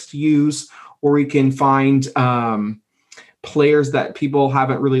draft picks to use, or he can find players that people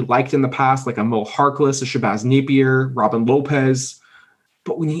haven't really liked in the past, like a Mo Harkless, a Shabazz Napier, Robin Lopez.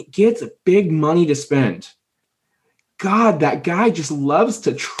 But when he gets big money to spend, God, that guy just loves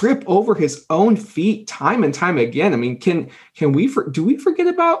to trip over his own feet time and time again. I mean, do we forget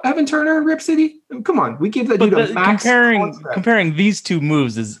about Evan Turner and Rip City? Come on, we give that dude a max contract. Comparing these two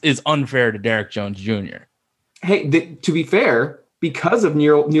moves is unfair to Derek Jones Jr. Hey, to be fair, because of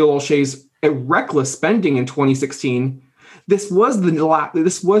Neil Olshey's reckless spending in 2016, this was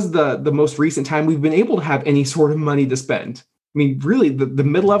the most recent time we've been able to have any sort of money to spend. I mean, really, the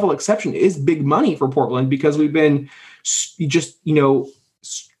mid-level exception is big money for Portland, because we've been just,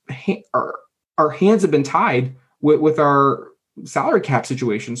 our hands have been tied with our salary cap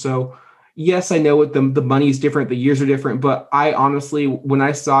situation. So yes, I know what the money is different, the years are different, but I honestly, when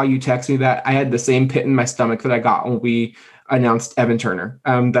I saw you text me that, I had the same pit in my stomach that I got when we announced Evan Turner.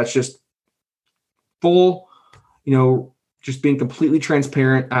 That's just full, just being completely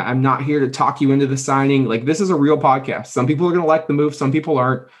transparent. I'm not here to talk you into the signing. Like, this is a real podcast. Some people are going to like the move, some people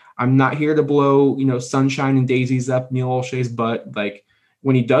aren't. I'm not here to blow, sunshine and daisies up Neil Olshey's butt. Like,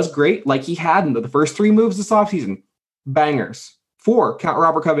 when he does great, like he had in the first 3 moves this offseason, bangers. 4, count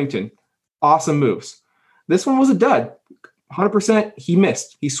Robert Covington, awesome moves. This one was a dud. 100%, he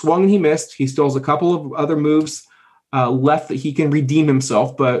missed. He swung and he missed. He still has a couple of other moves left that he can redeem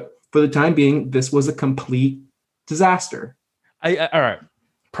himself. But for the time being, this was a complete disaster. All right.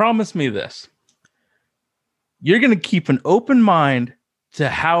 Promise me this. You're going to keep an open mind to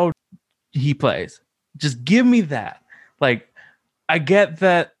how he plays. Just give me that. Like, I get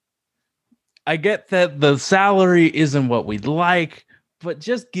that the salary isn't what we'd like, but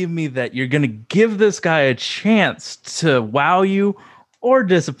just give me that you're going to give this guy a chance to wow you or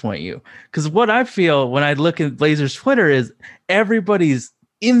disappoint you. Because what I feel when I look at Blazers Twitter is everybody's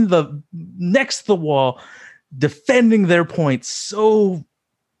next to the wall defending their points so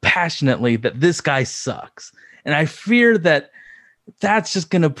passionately that this guy sucks. And I fear that that's just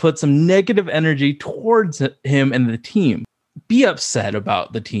going to put some negative energy towards him and the team. Be upset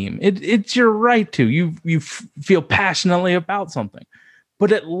about the team. It's your right to. You feel passionately about something.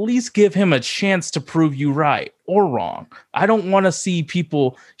 But at least give him a chance to prove you right or wrong. I don't want to see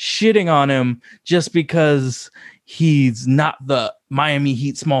people shitting on him just because he's not the Miami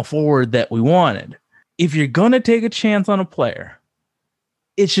Heat small forward that we wanted. If you're going to take a chance on a player,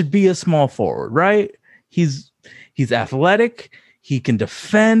 it should be a small forward, right? He's athletic. He can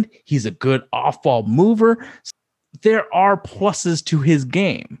defend. He's a good off-ball mover. There are pluses to his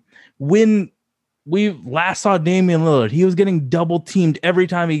game. When we last saw Damian Lillard, he was getting double-teamed every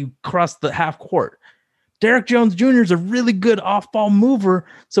time he crossed the half court. Derek Jones Jr. is a really good off-ball mover,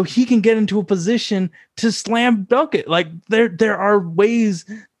 so he can get into a position to slam dunk it. Like, there are ways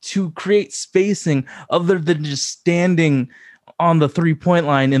to create spacing other than just standing on the 3-point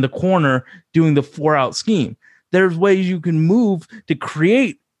line in the corner doing the 4-out scheme. There's ways you can move to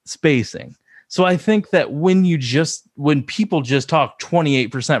create spacing. So I think that when people just talk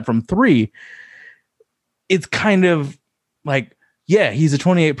 28% from 3, it's kind of like, yeah, he's a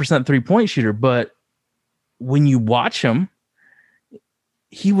 28% 3-point shooter, but when you watch him,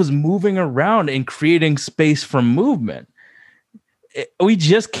 he was moving around and creating space from movement. We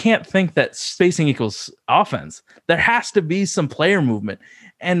just can't think that spacing equals offense. There has to be some player movement.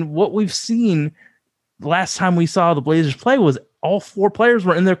 And what we've seen last time we saw the Blazers play was all 4 players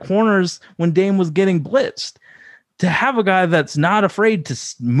were in their corners when Dame was getting blitzed. To have a guy that's not afraid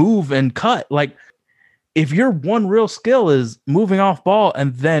to move and cut, like, if your one real skill is moving off ball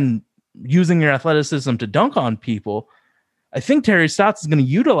and then using your athleticism to dunk on people, I think Terry Stotts is going to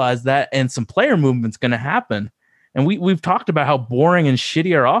utilize that, and some player movement's going to happen. And we've talked about how boring and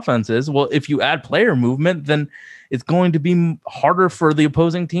shitty our offense is. Well, if you add player movement, then it's going to be harder for the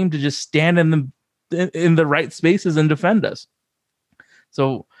opposing team to just stand in the right spaces and defend us.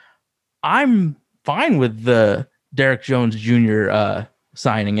 So I'm fine with the Derek Jones Jr.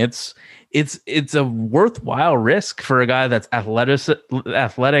 signing. It's a worthwhile risk for a guy that's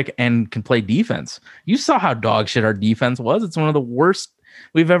athletic and can play defense. You saw how dog shit our defense was. It's one of the worst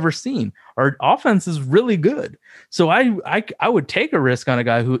we've ever seen. Our offense is really good. So I would take a risk on a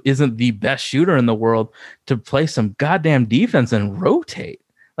guy who isn't the best shooter in the world to play some goddamn defense and rotate.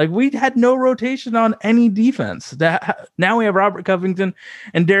 Like, we had no rotation on any defense. Now we have Robert Covington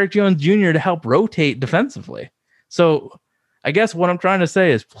and Derek Jones Jr. to help rotate defensively. So I guess what I'm trying to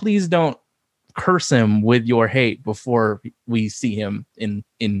say is, please don't curse him with your hate before we see him in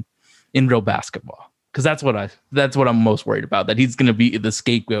real basketball. Because that's what I'm most worried about, that he's going to be the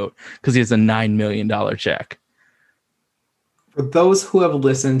scapegoat because he has a $9 million check. For those who have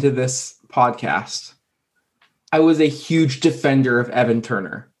listened to this podcast, I was a huge defender of Evan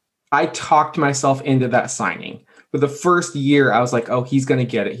Turner. I talked myself into that signing. For the first year, I was like, oh, he's going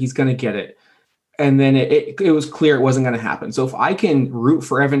to get it. He's going to get it. And then it was clear it wasn't going to happen. So if I can root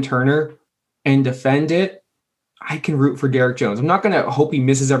for Evan Turner and defend it, I can root for Derek Jones. I'm not going to hope he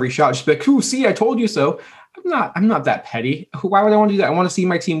misses every shot. Just be like, ooh, see, I told you so. I'm not that petty. Why would I want to do that? I want to see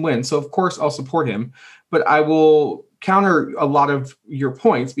my team win. So of course I'll support him, but I will counter a lot of your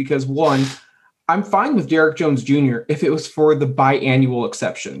points because, one, I'm fine with Derek Jones Jr. if it was for the biannual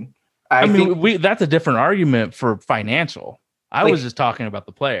exception. I mean, that's a different argument for financial. I was just talking about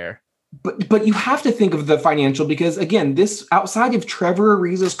the player. But you have to think of the financial because, again, this outside of Trevor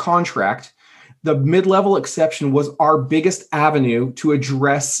Ariza's contract, the mid-level exception was our biggest avenue to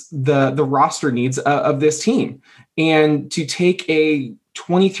address the roster needs of this team. And to take a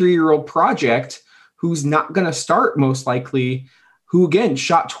 23-year-old project who's not going to start most likely, who, again,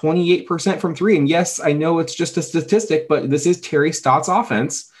 shot 28% from three. And yes, I know it's just a statistic, but this is Terry Stott's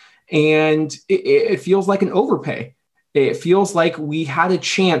offense. And it feels like an overpay. It feels like we had a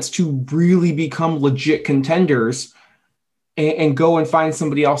chance to really become legit contenders and go and find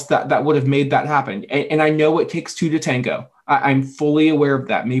somebody else that would have made that happen. And I know it takes two to tango. I'm fully aware of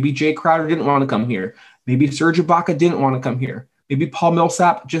that. Maybe Jay Crowder didn't want to come here. Maybe Serge Ibaka didn't want to come here. Maybe Paul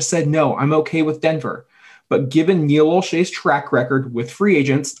Millsap just said, no, I'm okay with Denver. But given Neil Olshey's track record with free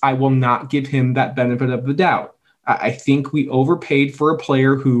agents, I will not give him that benefit of the doubt. I think we overpaid for a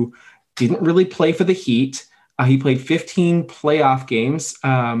player who didn't really play for the Heat. He played 15 playoff games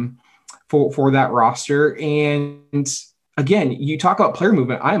for that roster. And again, you talk about player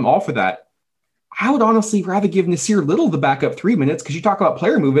movement. I am all for that. I would honestly rather give Nasir Little the backup 3 minutes because you talk about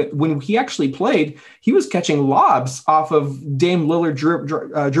player movement. When he actually played, he was catching lobs off of Dame Lillard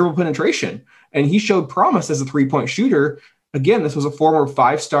dribble penetration, and he showed promise as a three-point shooter. Again, this was a former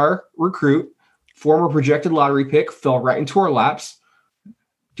 5-star recruit, former projected lottery pick, fell right into our laps.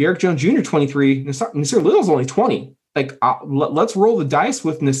 Derek Jones Jr., 23. Nasir Little's only 20. Like, let's roll the dice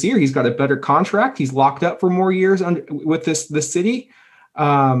with Nasir. He's got a better contract. He's locked up for more years with this city.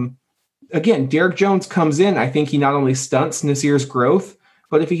 Again, Derek Jones comes in. I think he not only stunts Nasir's growth,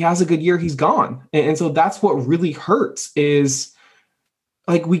 but if he has a good year, he's gone. And so that's what really hurts is,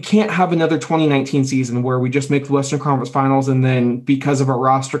 like, we can't have another 2019 season where we just make the Western Conference Finals and then because of our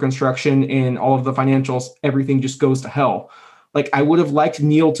roster construction and all of the financials, everything just goes to hell. Like, I would have liked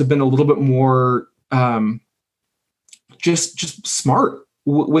Neil to have been a little bit more just smart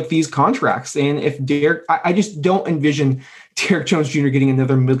with these contracts. And if Derek, I just don't envision Derek Jones Jr. getting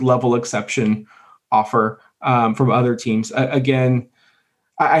another mid-level exception offer from other teams. Again,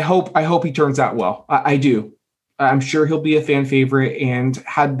 I hope he turns out well. I do. I'm sure he'll be a fan favorite. And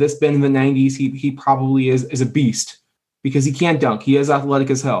had this been in the 90s, he probably is a beast because he can dunk. He is athletic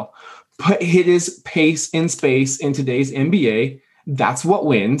as hell. But it is pace and space in today's NBA. That's what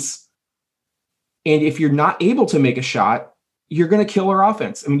wins. And if you're not able to make a shot, you're going to kill our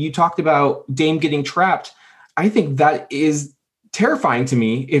offense. I mean, you talked about Dame getting trapped. I think that is terrifying to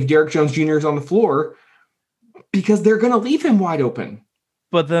me if Derek Jones Jr. is on the floor because they're going to leave him wide open.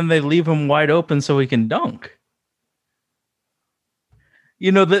 But then they leave him wide open so he can dunk.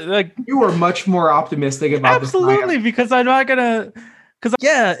 You know, like, you are much more optimistic about this. Absolutely, because I'm not going to. Because,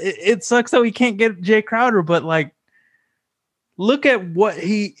 yeah, it sucks that we can't get Jay Crowder, but, like, look at what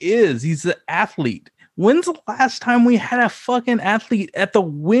he is. He's an athlete. When's the last time we had a fucking athlete at the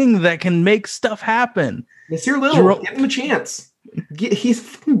wing that can make stuff happen? Nasir Little, give him a chance. He's a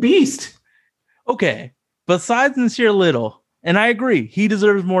fucking beast. Okay, besides Nasir Little, and I agree, he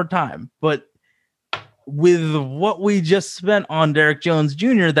deserves more time, but with what we just spent on Derek Jones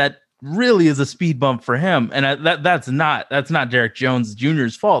Jr., that really is a speed bump for him, and that's not Derek Jones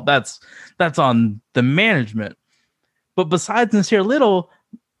Jr.'s fault. That's on the management. But besides Nasir Little,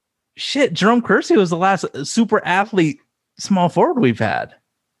 shit, Jerome Kersey was the last super athlete small forward we've had.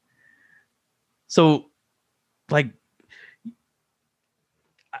 So, like,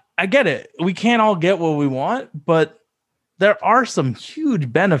 I get it. We can't all get what we want, but there are some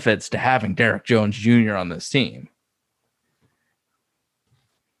huge benefits to having Derek Jones Jr. on this team.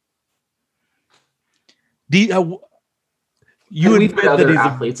 We've had other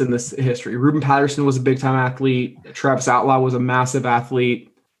athletes in this history. Ruben Patterson was a big time athlete. Travis Outlaw was a massive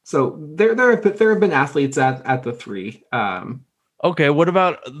athlete. So there have been athletes at the 3. Okay, what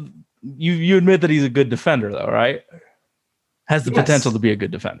about you? Admit that he's a good defender, though, right? Has the potential to be a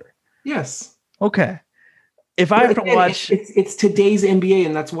good defender. Yes. Okay. If I have to watch, it's today's NBA,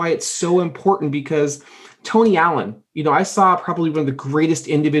 and that's why it's so important, because Tony Allen, I saw probably one of the greatest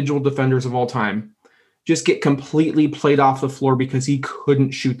individual defenders of all time just get completely played off the floor because he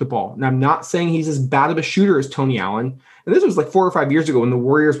couldn't shoot the ball. And I'm not saying he's as bad of a shooter as Tony Allen. And this was like 4 or 5 years ago when the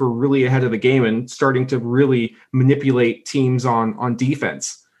Warriors were really ahead of the game and starting to really manipulate teams on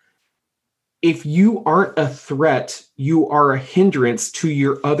defense. If you aren't a threat, you are a hindrance to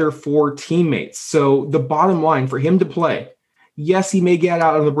your other 4 teammates. So the bottom line for him to play, yes, he may get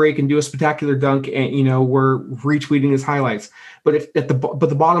out on the break and do a spectacular dunk, and we're retweeting his highlights. But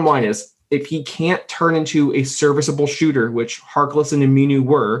the bottom line is, if he can't turn into a serviceable shooter, which Harkless and Aminu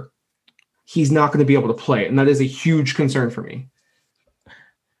were, he's not going to be able to play, and that is a huge concern for me.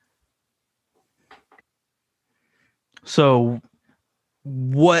 So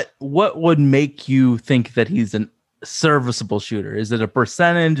what would make you think that he's a serviceable shooter? Is it a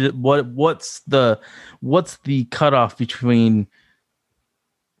percentage? What's the cutoff between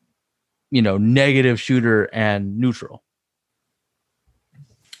negative shooter and neutral?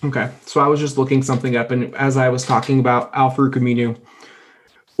 Okay, so I was just looking something up, and as I was talking about Al-Farouq Aminu,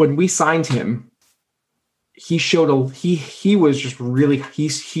 when we signed him, he showed he was just really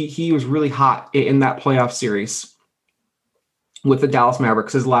he was really hot in that playoff series with the Dallas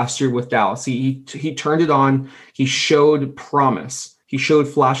Mavericks, his last year with Dallas. He turned it on. He showed promise. He showed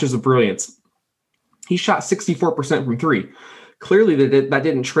flashes of brilliance. He shot 64% from 3. Clearly that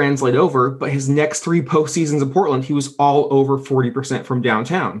didn't translate over, but his next 3 postseasons in Portland, he was all over 40% from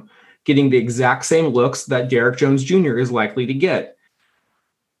downtown, getting the exact same looks that Derek Jones Jr. is likely to get.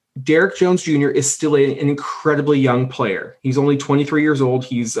 Derek Jones Jr. is still an incredibly young player. He's only 23 years old.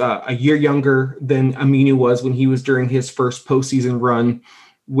 He's a year younger than Aminu was when he was during his first postseason run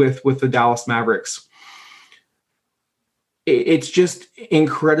with the Dallas Mavericks. It's just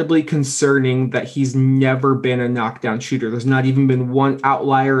incredibly concerning that he's never been a knockdown shooter. There's not even been one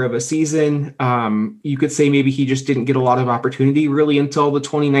outlier of a season. You could say maybe he just didn't get a lot of opportunity really until the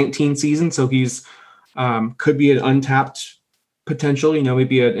 2019 season. So he's could be an untapped potential,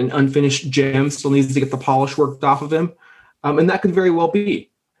 maybe an unfinished gem, still needs to get the polish worked off of him. And that could very well be.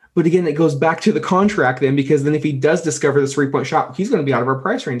 But again, it goes back to the contract then, because then if he does discover the 3-point shot, he's going to be out of our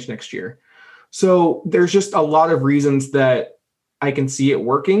price range next year. So there's just a lot of reasons that I can see it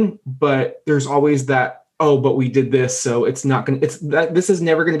working, but there's always that, but we did this, so it's not going to, this is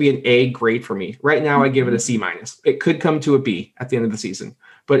never going to be an A grade for me. Right now, I give it a C-. It could come to a B at the end of the season,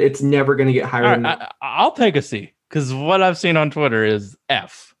 but it's never going to get higher than that. I'll take a C, because what I've seen on Twitter is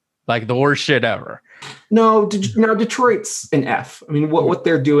F, like the worst shit ever. No, now Detroit's an F. I mean, what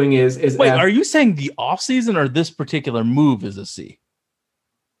they're doing is wait, F. Are you saying the offseason or this particular move is a C?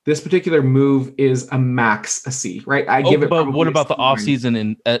 This particular move is a max a C, right? I give it. But what about the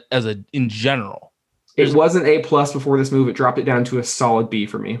offseason in general? It wasn't A+ before this move. It dropped it down to a solid B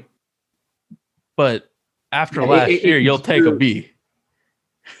for me. But after last year, you'll take a B.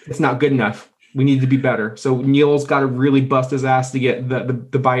 It's not good enough. We need to be better. So Neal's got to really bust his ass to get the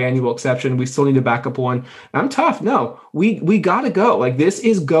biannual exception. We still need to back up one. I'm tough. No, we got to go. Like, this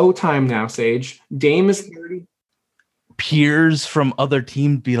is go time now, Sage. Dame is 30. Peers from other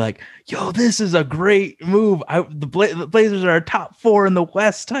teams be like, yo, this is a great move. The Blazers are a top 4 in the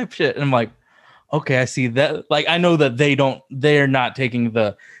West type shit. And I'm like, okay, I see that. Like, I know that they're not taking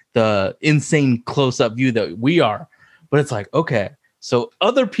the insane close-up view that we are, but it's like, okay, so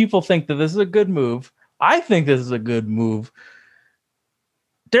other people think that this is a good move. I think this is a good move.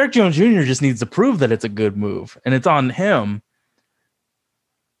 Derek Jones Jr. just needs to prove that it's a good move, and it's on him.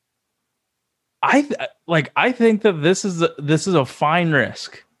 I think that this is a fine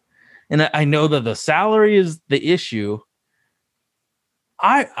risk, and I know that the salary is the issue.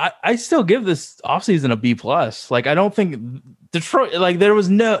 I still give this offseason a B+. Like, I don't think Detroit, like,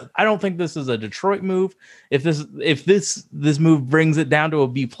 I don't think this is a Detroit move. If this move brings it down to a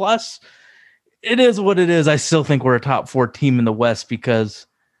B+, it is what it is. I still think we're a top 4 team in the West, because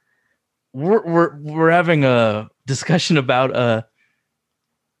we're having a discussion about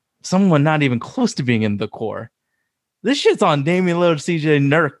someone not even close to being in the core. This shit's on Damian Lillard, CJ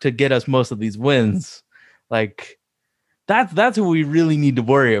Nurk to get us most of these wins. Like, That's who we really need to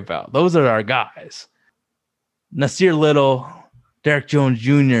worry about. Those are our guys. Nasir Little, Derek Jones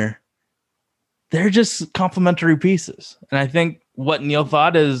Jr., they're just complementary pieces. And I think what Neil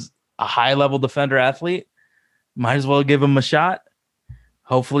thought is a high-level defender athlete, might as well give him a shot.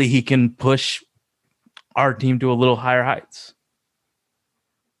 Hopefully he can push our team to a little higher heights.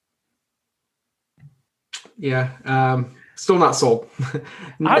 Yeah, still not sold.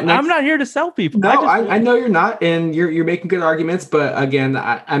 I'm not here to sell people. No, I know you're not, and you're making good arguments, but again,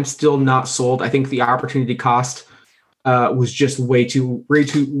 I'm still not sold. I think the opportunity cost was just way too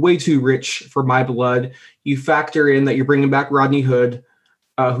rich for my blood. You factor in that you're bringing back Rodney Hood,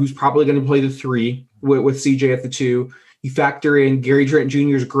 who's probably going to play the 3 with CJ at the 2. You factor in Gary Trent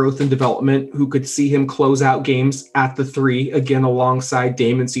Jr.'s growth and development, who could see him close out games at the 3 again alongside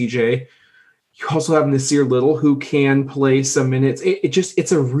Dame and CJ. You also have Nasir Little, who can play some minutes.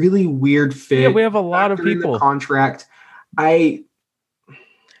 It's a really weird fit. Yeah, we have a lot of people. Contract. But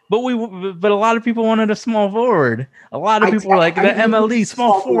a lot of people wanted a small forward. A lot of people were like, the MLE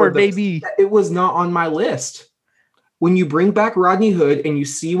small forward, baby. It was not on my list. When you bring back Rodney Hood and you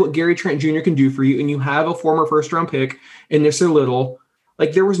see what Gary Trent Jr. can do for you, and you have a former first-round pick in Nasir Little,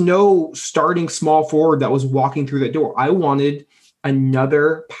 like there was no starting small forward that was walking through that door. I wanted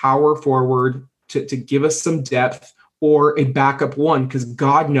another power forward to give us some depth, or a backup one, because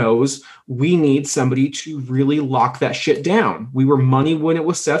God knows we need somebody to really lock that shit down. We were money when it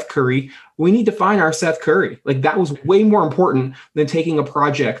was Seth Curry. We need to find our Seth Curry. Like that was way more important than taking a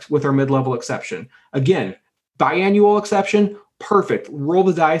project with our mid-level exception. Again, biannual exception, perfect. Roll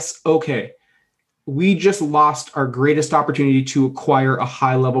the dice, okay. We just lost our greatest opportunity to acquire a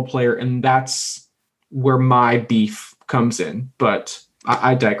high-level player, and that's where my beef comes in. But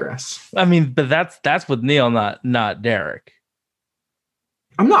I digress. I mean, but that's with Neil, not Derek.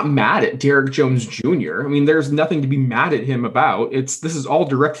 I'm not mad at Derek Jones Jr. I mean, there's nothing to be mad at him about. This is all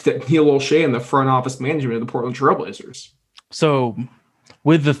directed at Neil Olshey and the front office management of the Portland Trailblazers. So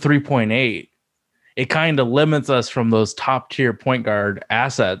with the 3.8, it kind of limits us from those top tier point guard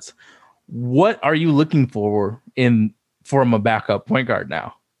assets. What are you looking for from a backup point guard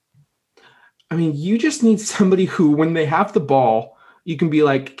now? I mean, you just need somebody who, when they have the ball, you can be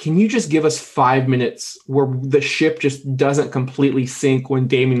like, can you just give us 5 minutes where the ship just doesn't completely sink when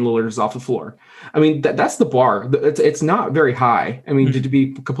Damian Lillard is off the floor? I mean, that's the bar. It's not very high. I mean, to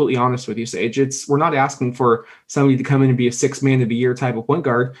be completely honest with you, Sage, we're not asking for somebody to come in and be a 6-man of the year type of point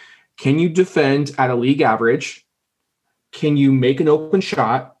guard. Can you defend at a league average? Can you make an open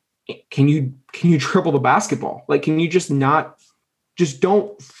shot? Can you dribble the basketball? Like, can you just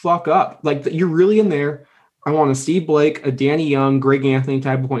don't fuck up? Like, you're really in there. I want a Steve Blake, a Danny Young, Greg Anthony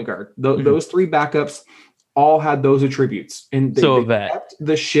type of point guard. Those 3 backups all had those attributes, and they kept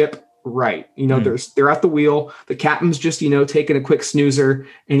the ship right. You know, they're at the wheel. The captain's just taking a quick snoozer,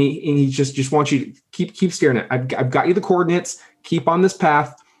 and he just wants you to keep steering it. I've got you the coordinates. Keep on this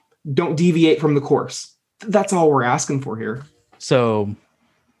path. Don't deviate from the course. That's all we're asking for here. So,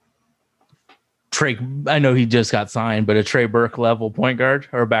 Trey, I know he just got signed, but a Trey Burke level point guard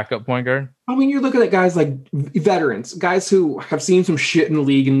or a backup point guard? I mean, you're looking at guys like veterans, guys who have seen some shit in the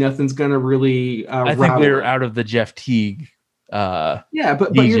league, and nothing's going to really I think we're out of the Jeff Teague. But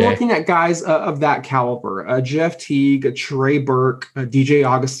you're looking at guys of that caliber. Jeff Teague, a Trey Burke, a DJ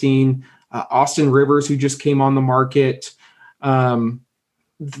Augustine, Austin Rivers, who just came on the market.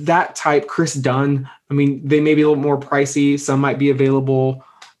 That type, Chris Dunn. I mean, they may be a little more pricey. Some might be available.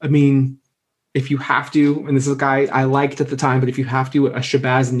 I mean, if you have to, and this is a guy I liked at the time, but if you have to, a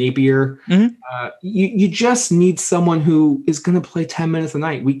Shabazz Napier, you just need someone who is going to play 10 minutes a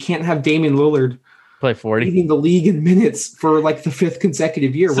night. We can't have Damian Lillard play 40, leading the league in minutes for like the 5th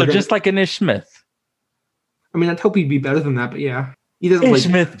consecutive year. So just like an Ish Smith. I mean, I'd hope he'd be better than that, but yeah. He doesn't Ish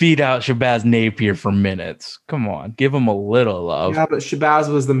Smith beat out Shabazz Napier for minutes. Come on, give him a little love. Yeah, but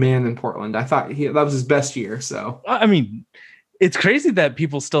Shabazz was the man in Portland. I thought that was his best year. So I mean, it's crazy that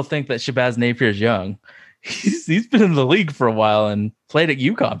people still think that Shabazz Napier is young. He's been in the league for a while and played at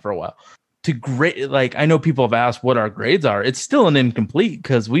UConn for a while. I know people have asked what our grades are. It's still an incomplete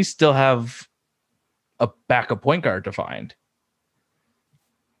because we still have a backup point guard to find.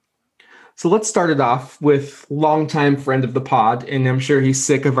 So let's start it off with longtime friend of the pod, and I'm sure he's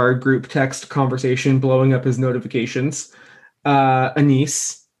sick of our group text conversation blowing up his notifications.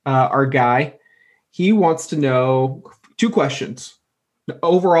 Anis, our guy, he wants to know 2 questions.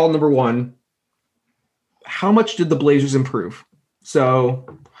 Overall, number 1, how much did the Blazers improve? So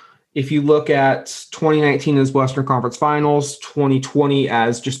if you look at 2019 as Western Conference Finals, 2020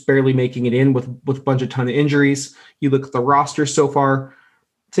 as just barely making it in with a ton of injuries, you look at the roster so far,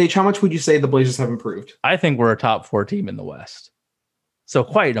 Sage, how much would you say the Blazers have improved? I think we're a top 4 team in the West. So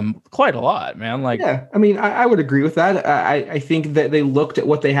quite a lot, man. Like, yeah, I mean, I would agree with that. I think that they looked at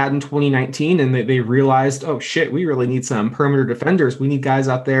what they had in 2019 and they realized, oh shit, we really need some perimeter defenders. We need guys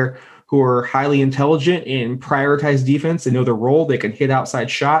out there who are highly intelligent and prioritize defense. They know their role. They can hit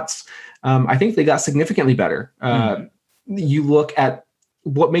outside shots. I think they got significantly better. You look at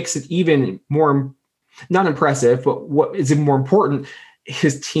what makes it even more, not impressive, but what is even more important,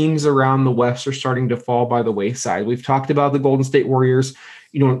 his teams around the West are starting to fall by the wayside. We've talked about the Golden State Warriors.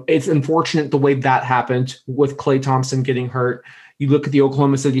 It's unfortunate the way that happened with Klay Thompson getting hurt. You look at the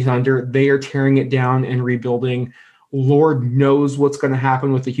Oklahoma City Thunder, they are tearing it down and rebuilding. Lord knows what's going to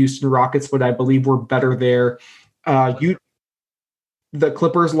happen with the Houston Rockets, but I believe we're better there. The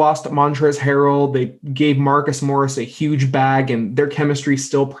Clippers lost Montrezl Harrell. They gave Marcus Morris a huge bag, and their chemistry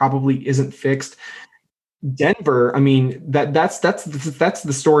still probably isn't fixed. Denver, I mean, that's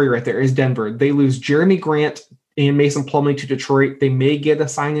the story right there is Denver. They lose Jeremy Grant and Mason Plumlee to Detroit. They may get a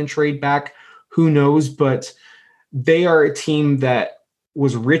sign and trade back. Who knows? But they are a team that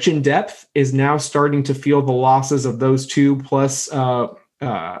was rich in depth, is now starting to feel the losses of those two, plus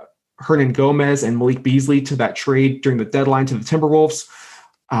Hernan Gomez and Malik Beasley to that trade during the deadline to the Timberwolves.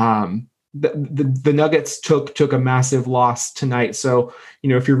 The Nuggets took a massive loss tonight. So,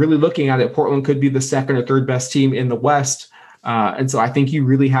 if you're really looking at it, Portland could be the second or third best team in the West. And so I think you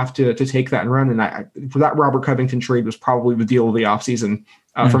really have to take that and run. And for that Robert Covington trade was probably the deal of the offseason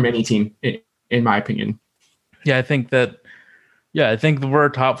from any team, in my opinion. Yeah, I think we're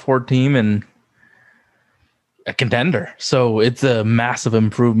a top 4 team and a contender. So it's a massive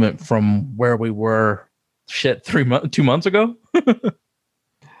improvement from where we were 2 months ago.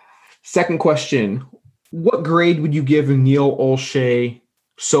 Second question. What grade would you give Neil Olshey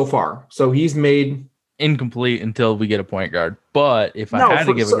so far? So he's made incomplete until we get a point guard. But if I had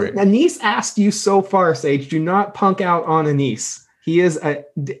to give a grade. Anise asked you so far, Sage. Do not punk out on Anise. He is an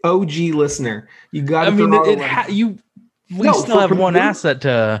OG listener. You got to we still have one asset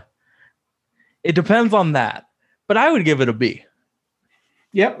to. It depends on that. But I would give it a B.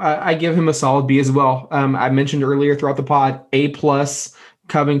 Yep, I give him a solid B as well. I mentioned earlier throughout the pod, A+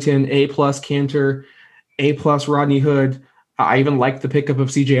 Covington, A+ Kanter, A+ Rodney Hood. I even liked the pickup of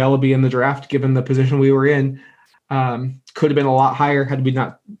CJ Ellaby in the draft, given the position we were in. Could have been a lot higher had we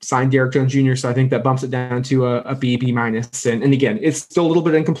not signed Derrick Jones Jr., so I think that bumps it down to a B, B-. And again, it's still a little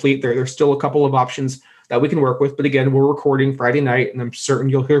bit incomplete. There's still a couple of options that we can work with. But again, we're recording Friday night, and I'm certain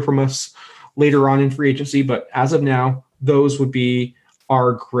you'll hear from us later on in free agency. But as of now, those would be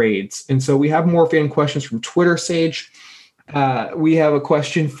our grades. And so we have more fan questions from Twitter, Sage. We have a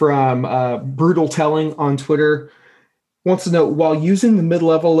question from Brutal Telling on Twitter. Wants to know, while using the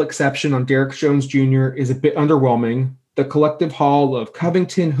mid-level exception on Derrick Jones Jr. is a bit underwhelming, the collective haul of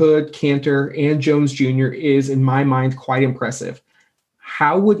Covington, Hood, Kanter, and Jones Jr. is, in my mind, quite impressive.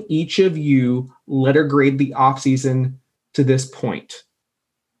 How would each of you letter grade the offseason to this point?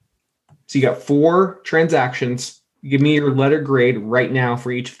 So you got 4 transactions. Give me your letter grade right now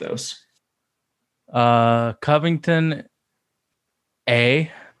for each of those. Covington,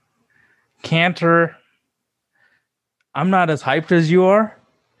 A. Kanter, I'm not as hyped as you are,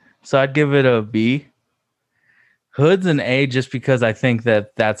 so I'd give it a B. Hood's an A just because I think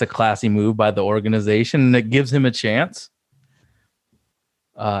that that's a classy move by the organization and it gives him a chance.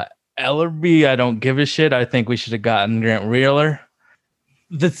 Ellerby, I don't give a shit. I think we should have gotten Grant Wheeler.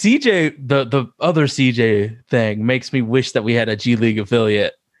 The CJ, the other CJ thing makes me wish that we had a G League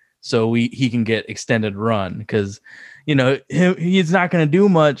affiliate so he can get extended run because, he's not going to do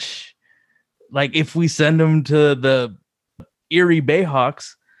much. Like if we send him to the Erie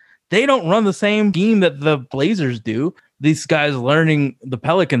Bayhawks, they don't run the same scheme that the Blazers do. These guys learning the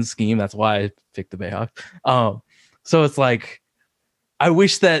Pelican scheme. That's why I picked the Bayhawks. So it's like, I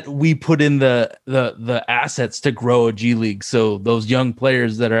wish that we put in the assets to grow a G League so those young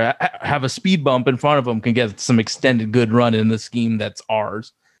players that have a speed bump in front of them can get some extended good run in the scheme that's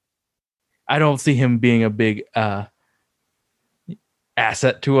ours. I don't see him being a big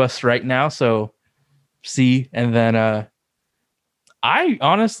asset to us right now, so C. And then I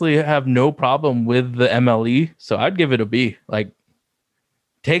honestly have no problem with the MLE, so I'd give it a B. Like,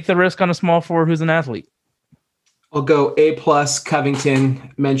 take the risk on a small forward who's an athlete. I'll go A+.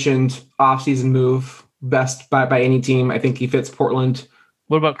 Covington, mentioned offseason move, best by any team. I think he fits Portland.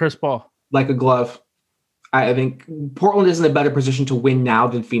 What about Chris Paul? Like a glove. I think Portland is in a better position to win now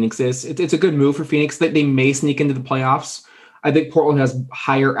than Phoenix is. It's a good move for Phoenix that they may sneak into the playoffs. I think Portland has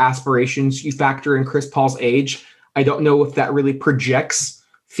higher aspirations. You factor in Chris Paul's age. I don't know if that really projects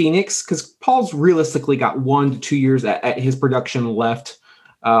Phoenix because Paul's realistically got 1 to 2 years at his production left.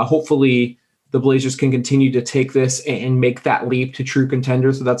 Hopefully, the Blazers can continue to take this and make that leap to true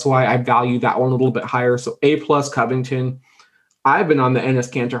contenders. So that's why I value that one a little bit higher. So A+ Covington. I've been on the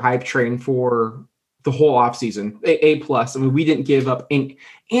Enes Kanter hype train for the whole offseason. A+. I mean, we didn't give up and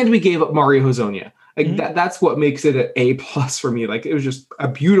we gave up Mario Hezonja. Like that's what makes it an A+ for me. Like, it was just a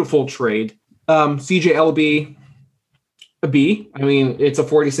beautiful trade. CJLB, a B. I mean, it's a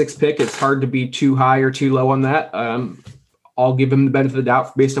 46 pick. It's hard to be too high or too low on that. I'll give him the benefit of the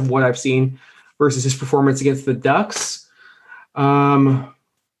doubt based on what I've seen versus his performance against the Ducks.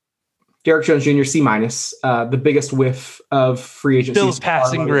 Derek Jones Jr., C-. The biggest whiff of free agency. Still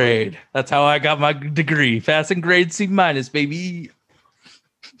passing grade. That's how I got my degree. Passing grade C-, baby.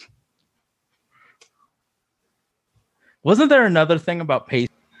 Wasn't there another thing about pace?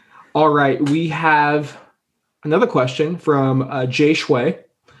 All right, we have another question from Jay Shui.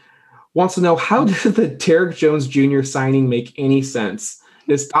 Wants to know, how did the Derek Jones Jr. signing make any sense?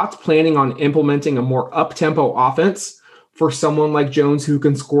 Is Stotts planning on implementing a more up-tempo offense for someone like Jones who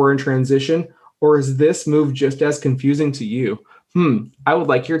can score in transition, or is this move just as confusing to you? I would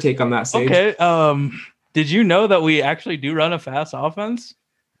like your take on that, Sage. Okay. Did you know that we actually do run a fast offense?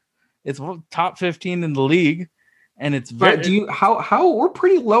 It's top 15 in the league. And it's very, how we're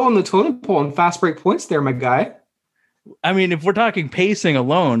pretty low on the totem pole on fast break points there, my guy. I mean, if we're talking pacing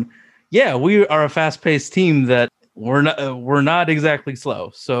alone, yeah, we are a fast paced team that we're not exactly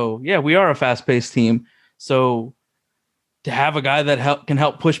slow. So yeah, we are a fast paced team. So to have a guy that can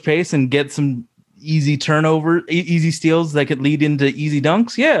help push pace and get some easy turnover, easy steals that could lead into easy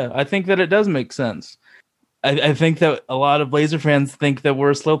dunks. Yeah, I think that it does make sense. I think that a lot of Blazer fans think that we're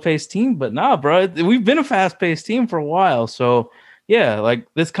a slow-paced team, but nah, bro, we've been a fast-paced team for a while. So, yeah, like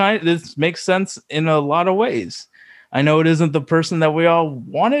this makes sense in a lot of ways. I know it isn't the person that we all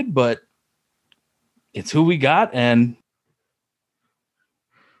wanted, but it's who we got. And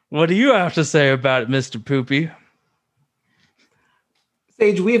what do you have to say about it, Mr. Poopy?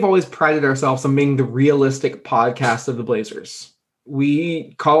 Sage, we have always prided ourselves on being the realistic podcast of the Blazers.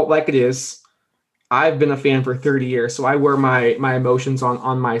 We call it like it is. I've been a fan for 30 years, so I wear my emotions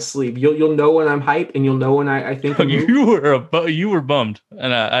on my sleeve. You'll know when I'm hyped, and you'll know when I think you were bummed,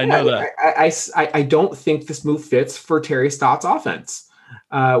 and I know that. I don't think this move fits for Terry Stotts' offense.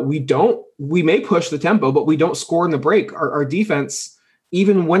 We may push the tempo, but we don't score in the break. Our defense,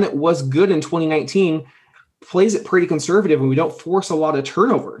 even when it was good in 2019, plays it pretty conservative, and we don't force a lot of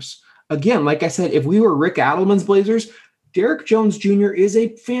turnovers. Again, like I said, if we were Rick Adelman's Blazers, Derek Jones Jr. is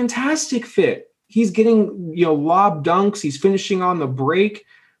a fantastic fit. He's getting, lob dunks. He's finishing on the break.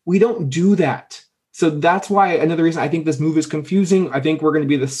 We don't do that. So that's why another reason I think this move is confusing. I think we're going to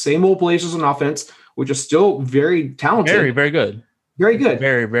be the same old Blazers on offense, which is still very talented. Very, very good. Very good.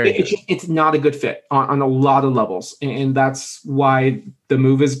 Very, very good. It's not a good fit on a lot of levels. And that's why the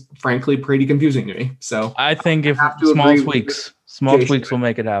move is, frankly, pretty confusing to me. So I think if small tweaks will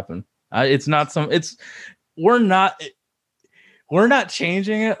make it happen. We're not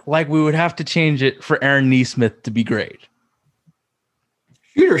changing it like we would have to change it for Aaron Nesmith to be great.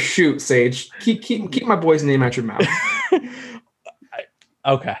 Shoot or shoot, Sage. Keep my boy's name out your mouth.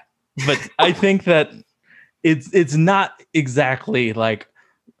 Okay, but I think that it's not exactly like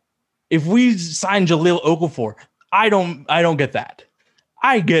if we sign Jahlil Okafor. I don't get that.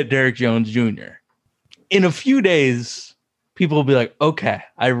 I get Derek Jones Jr. In a few days, people will be like, okay,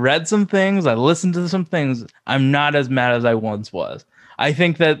 I read some things. I listened to some things. I'm not as mad as I once was. I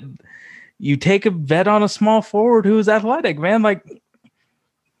think that you take a bet on a small forward who is athletic, man. Like,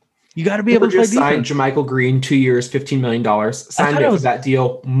 you got to be able to play defense. Signed JaMychal Green, 2 years, $15 million. Signed it for that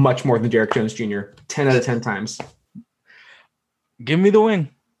deal much more than Derek Jones Jr. 10 out of 10 times. Give me the wing.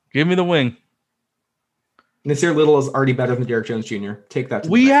 Give me the wing. Nasir Little is already better than Derek Jones Jr. Take that.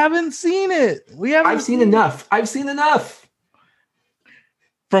 We haven't seen it. I've seen enough.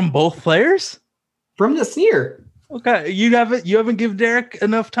 From both players? From Nasir. Okay. You haven't given Derek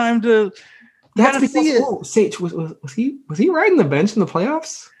enough time to see it. Sage, was he riding the bench in the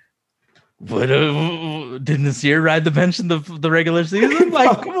playoffs? But did Nasir ride the bench in the regular season?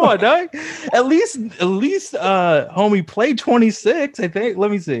 Like, come on, dog. At least, homie played 26. I think.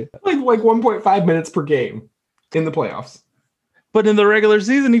 Let me see. Like 1.5 minutes per game in the playoffs. But in the regular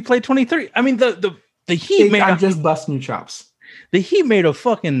season, he played 23. I mean, the Heat I'm just busting your chops. The Heat made a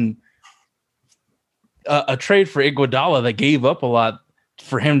fucking a trade for Iguodala that gave up a lot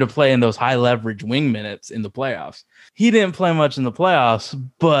for him to play in those high leverage wing minutes in the playoffs. He didn't play much in the playoffs,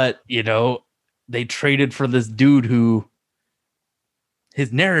 but they traded for this dude who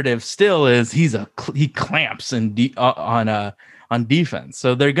his narrative still is he clamps on defense.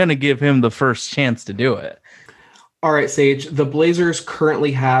 So they're going to give him the first chance to do it. All right, Sage. The Blazers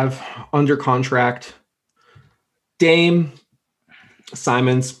currently have under contract Dame,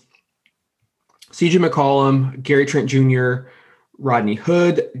 Simons, CJ McCollum, Gary Trent Jr., Rodney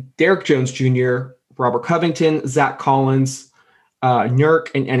Hood, Derek Jones Jr., Robert Covington, Zach Collins, Nurk,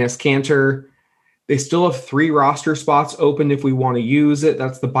 and Enes Kanter. They still have 3 roster spots open if we want to use it.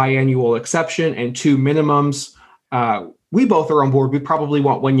 That's the biannual exception and 2 minimums. We both are on board. We probably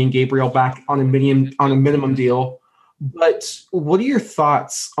want Wenyen Gabriel back on a minimum deal. But what are your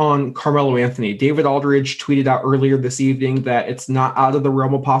thoughts on Carmelo Anthony? David Aldridge tweeted out earlier this evening that it's not out of the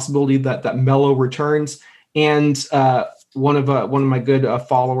realm of possibility that Melo returns. And one of my good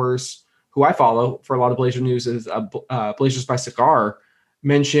followers, who I follow for a lot of Blazer news, is Blazers by Cigar,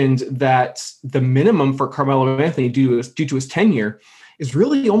 mentioned that the minimum for Carmelo Anthony due to his tenure is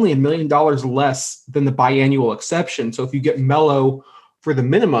really only $1 million less than the biannual exception. So if you get Melo for the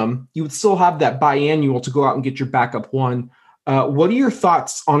minimum, you would still have that biannual to go out and get your backup one. What are your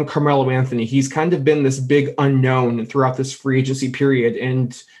thoughts on Carmelo Anthony? He's kind of been this big unknown throughout this free agency period,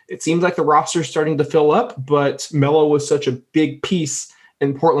 and it seems like the roster is starting to fill up, but Melo was such a big piece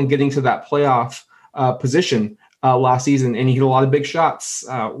in Portland getting to that playoff position last season, and he hit a lot of big shots.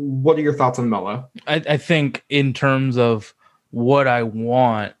 What are your thoughts on Melo? I think in terms of what I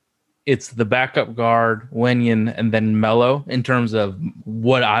want, it's the backup guard, Wenyen, and then Melo. In terms of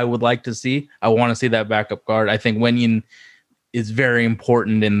what I would like to see, I want to see that backup guard. I think Wenyen is very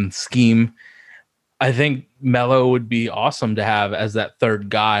important in scheme. I think Melo would be awesome to have as that third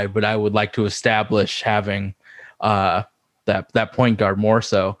guy, but I would like to establish having that point guard more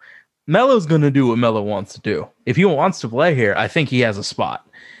so. Melo's going to do what Melo wants to do. If he wants to play here, I think he has a spot.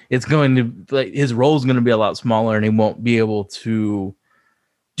 It's going to, like, his role is going to be a lot smaller, and he won't be able to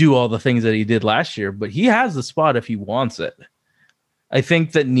do all the things that he did last year, but he has the spot if he wants it. I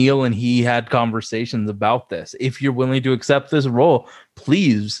think that Neil and he had conversations about this. If you're willing to accept this role,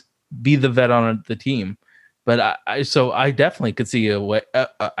 please be the vet on the team. But I definitely could see a way.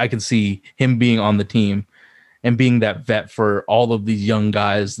 I can see him being on the team and being that vet for all of these young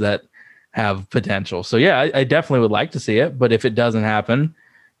guys that have potential. So yeah, I definitely would like to see it. But if it doesn't happen,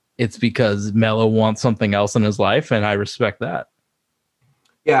 it's because Melo wants something else in his life, and I respect that.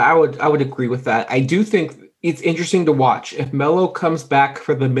 Yeah, I would agree with that. I do think it's interesting to watch. If Melo comes back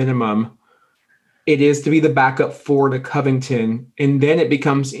for the minimum, it is to be the backup for the Covington, and then it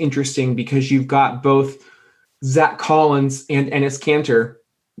becomes interesting because you've got both Zach Collins and Enes Kanter,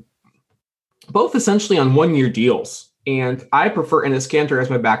 both essentially on 1-year deals. And I prefer Enes Kanter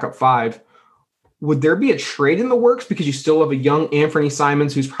as my backup 5. Would there be a trade in the works because you still have a young Anthony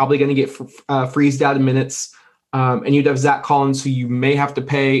Simons who's probably going to get freezed out in minutes, and you'd have Zach Collins who you may have to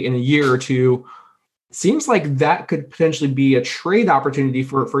pay in a year or two? Seems like that could potentially be a trade opportunity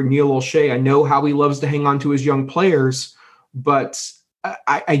for Neil Olshey. I know how he loves to hang on to his young players, but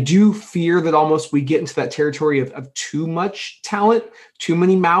I do fear that almost we get into that territory of too much talent, too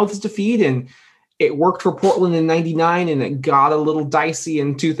many mouths to feed. And it worked for Portland in 99, and it got a little dicey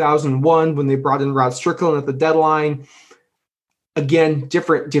in 2001 when they brought in Rod Strickland at the deadline. Again,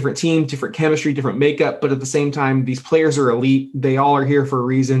 different team, different chemistry, different makeup. But at the same time, these players are elite. They all are here for a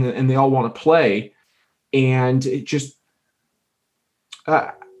reason, and they all want to play. And it just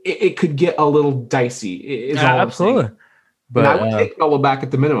it could get a little dicey. Absolutely. But I would take Melo back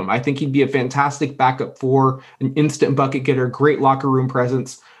at the minimum. I think he'd be a fantastic backup for an instant bucket getter, great locker room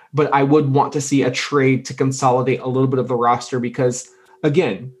presence. But I would want to see a trade to consolidate a little bit of the roster because,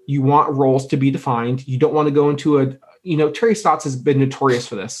 again, you want roles to be defined. You don't want to go into Terry Stotts has been notorious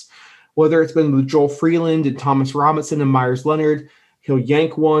for this. Whether it's been with Joel Freeland and Thomas Robinson and Myers Leonard, he'll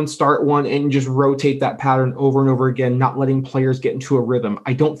yank one, start one, and just rotate that pattern over and over again, not letting players get into a rhythm.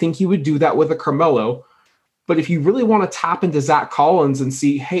 I don't think he would do that with a Carmelo. But if you really want to tap into Zach Collins and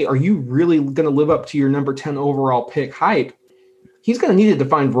see, hey, are you really going to live up to your number 10 overall pick hype? He's going to need a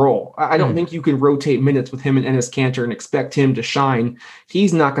defined role. I don't think you can rotate minutes with him and Enes Kanter and expect him to shine.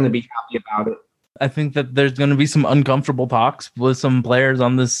 He's not going to be happy about it. I think that there's going to be some uncomfortable talks with some players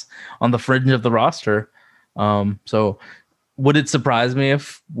on the fringe of the roster. So would it surprise me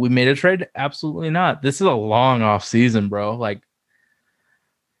if we made a trade? Absolutely not. This is a long off season, bro. Like,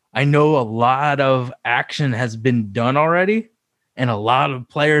 I know a lot of action has been done already and a lot of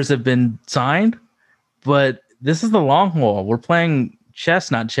players have been signed, but this is the long haul. We're playing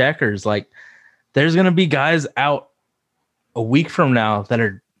chess, not checkers. Like, there's going to be guys out a week from now that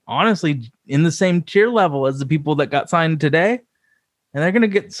are honestly in the same tier level as the people that got signed today, and they're going to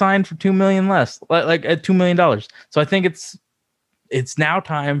get signed for $2 million less, like at $2 million. So I think it's now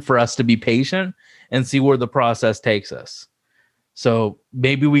time for us to be patient and see where the process takes us. So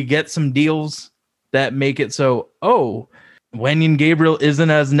maybe we get some deals that make it so, Wenyen Gabriel isn't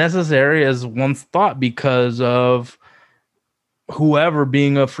as necessary as once thought because of whoever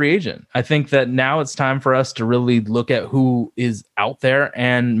being a free agent. I think that now it's time for us to really look at who is out there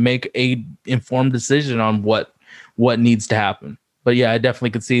and make a informed decision on what needs to happen. But yeah, I definitely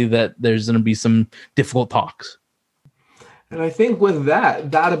could see that there's going to be some difficult talks. And I think with that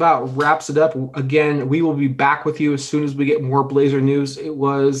about wraps it up. Again, we will be back with you as soon as we get more Blazer news. It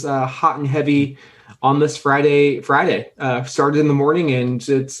was hot and heavy on this Friday. Started in the morning, and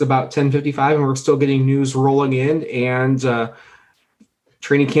it's about 10:55, and we're still getting news rolling in. And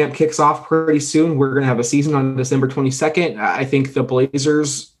training camp kicks off pretty soon. We're going to have a season on December 22nd. I think the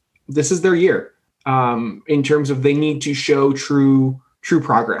Blazers, this is their year in terms of they need to show true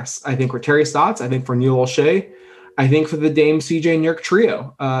progress. I think for Terry Stotts, I think for Neil Olshey, I think for the Dame CJ Nurk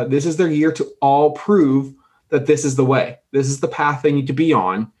trio, this is their year to all prove that this is the way. This is the path they need to be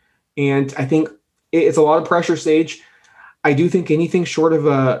on. And I think it's a lot of pressure, Sage. I do think anything short of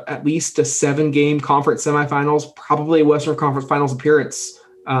at least a 7-game conference semifinals, probably a Western Conference Finals appearance,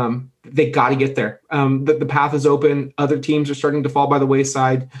 they got to get there. The path is open. Other teams are starting to fall by the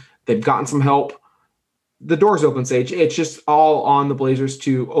wayside. They've gotten some help. The door's open, Sage. It's just all on the Blazers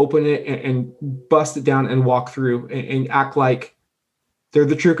to open it and bust it down and walk through and act like they're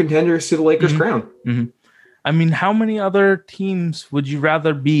the true contenders to the Lakers' crown. Mm-hmm. I mean, how many other teams would you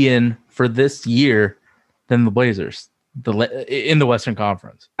rather be in for this year than the Blazers? In the Western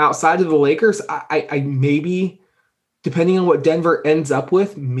Conference, outside of the Lakers, I maybe, depending on what Denver ends up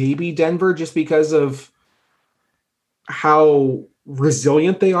with, maybe Denver, just because of how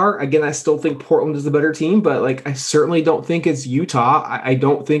resilient they are. Again, I still think Portland is the better team, but like I certainly don't think it's Utah. I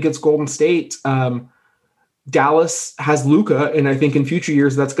don't think it's Golden State. Dallas has Luka, and I think in future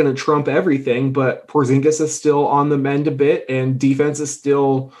years that's going to trump everything. But Porzingis is still on the mend a bit, and defense is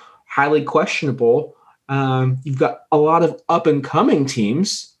still highly questionable. You've got a lot of up and coming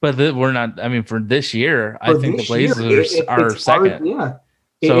teams, but we're not. I mean, for this year, I think the Blazers are second.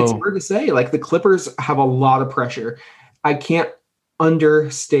 It's hard to say. Like the Clippers have a lot of pressure. I can't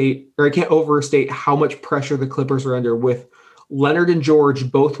overstate how much pressure the Clippers are under with Leonard and George,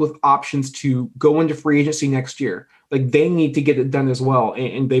 both with options to go into free agency next year. Like they need to get it done as well,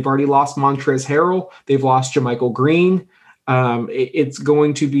 and they've already lost Montrezl Harrell. They've lost JaMychal Green. It's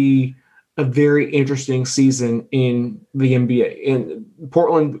going to be a very interesting season in the NBA. In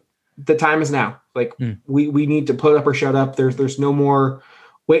Portland, the time is now. Like we need to put up or shut up. There's no more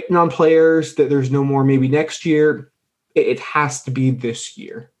waiting on players. That there's no more maybe next year. It has to be this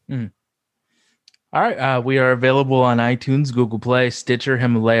year. All right. We are available on iTunes, Google Play, Stitcher,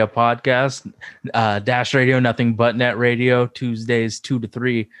 Himalaya Podcast, Dash Radio, Nothing But Net Radio, Tuesdays 2 to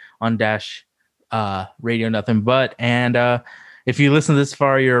 3 on Dash Radio Nothing But. And if you listen this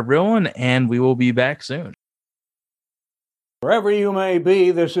far, you're a real one, and we will be back soon. Wherever you may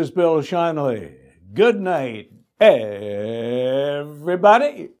be, this is Bill Shinley. Good night, everybody.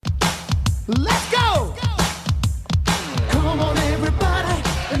 Let's go!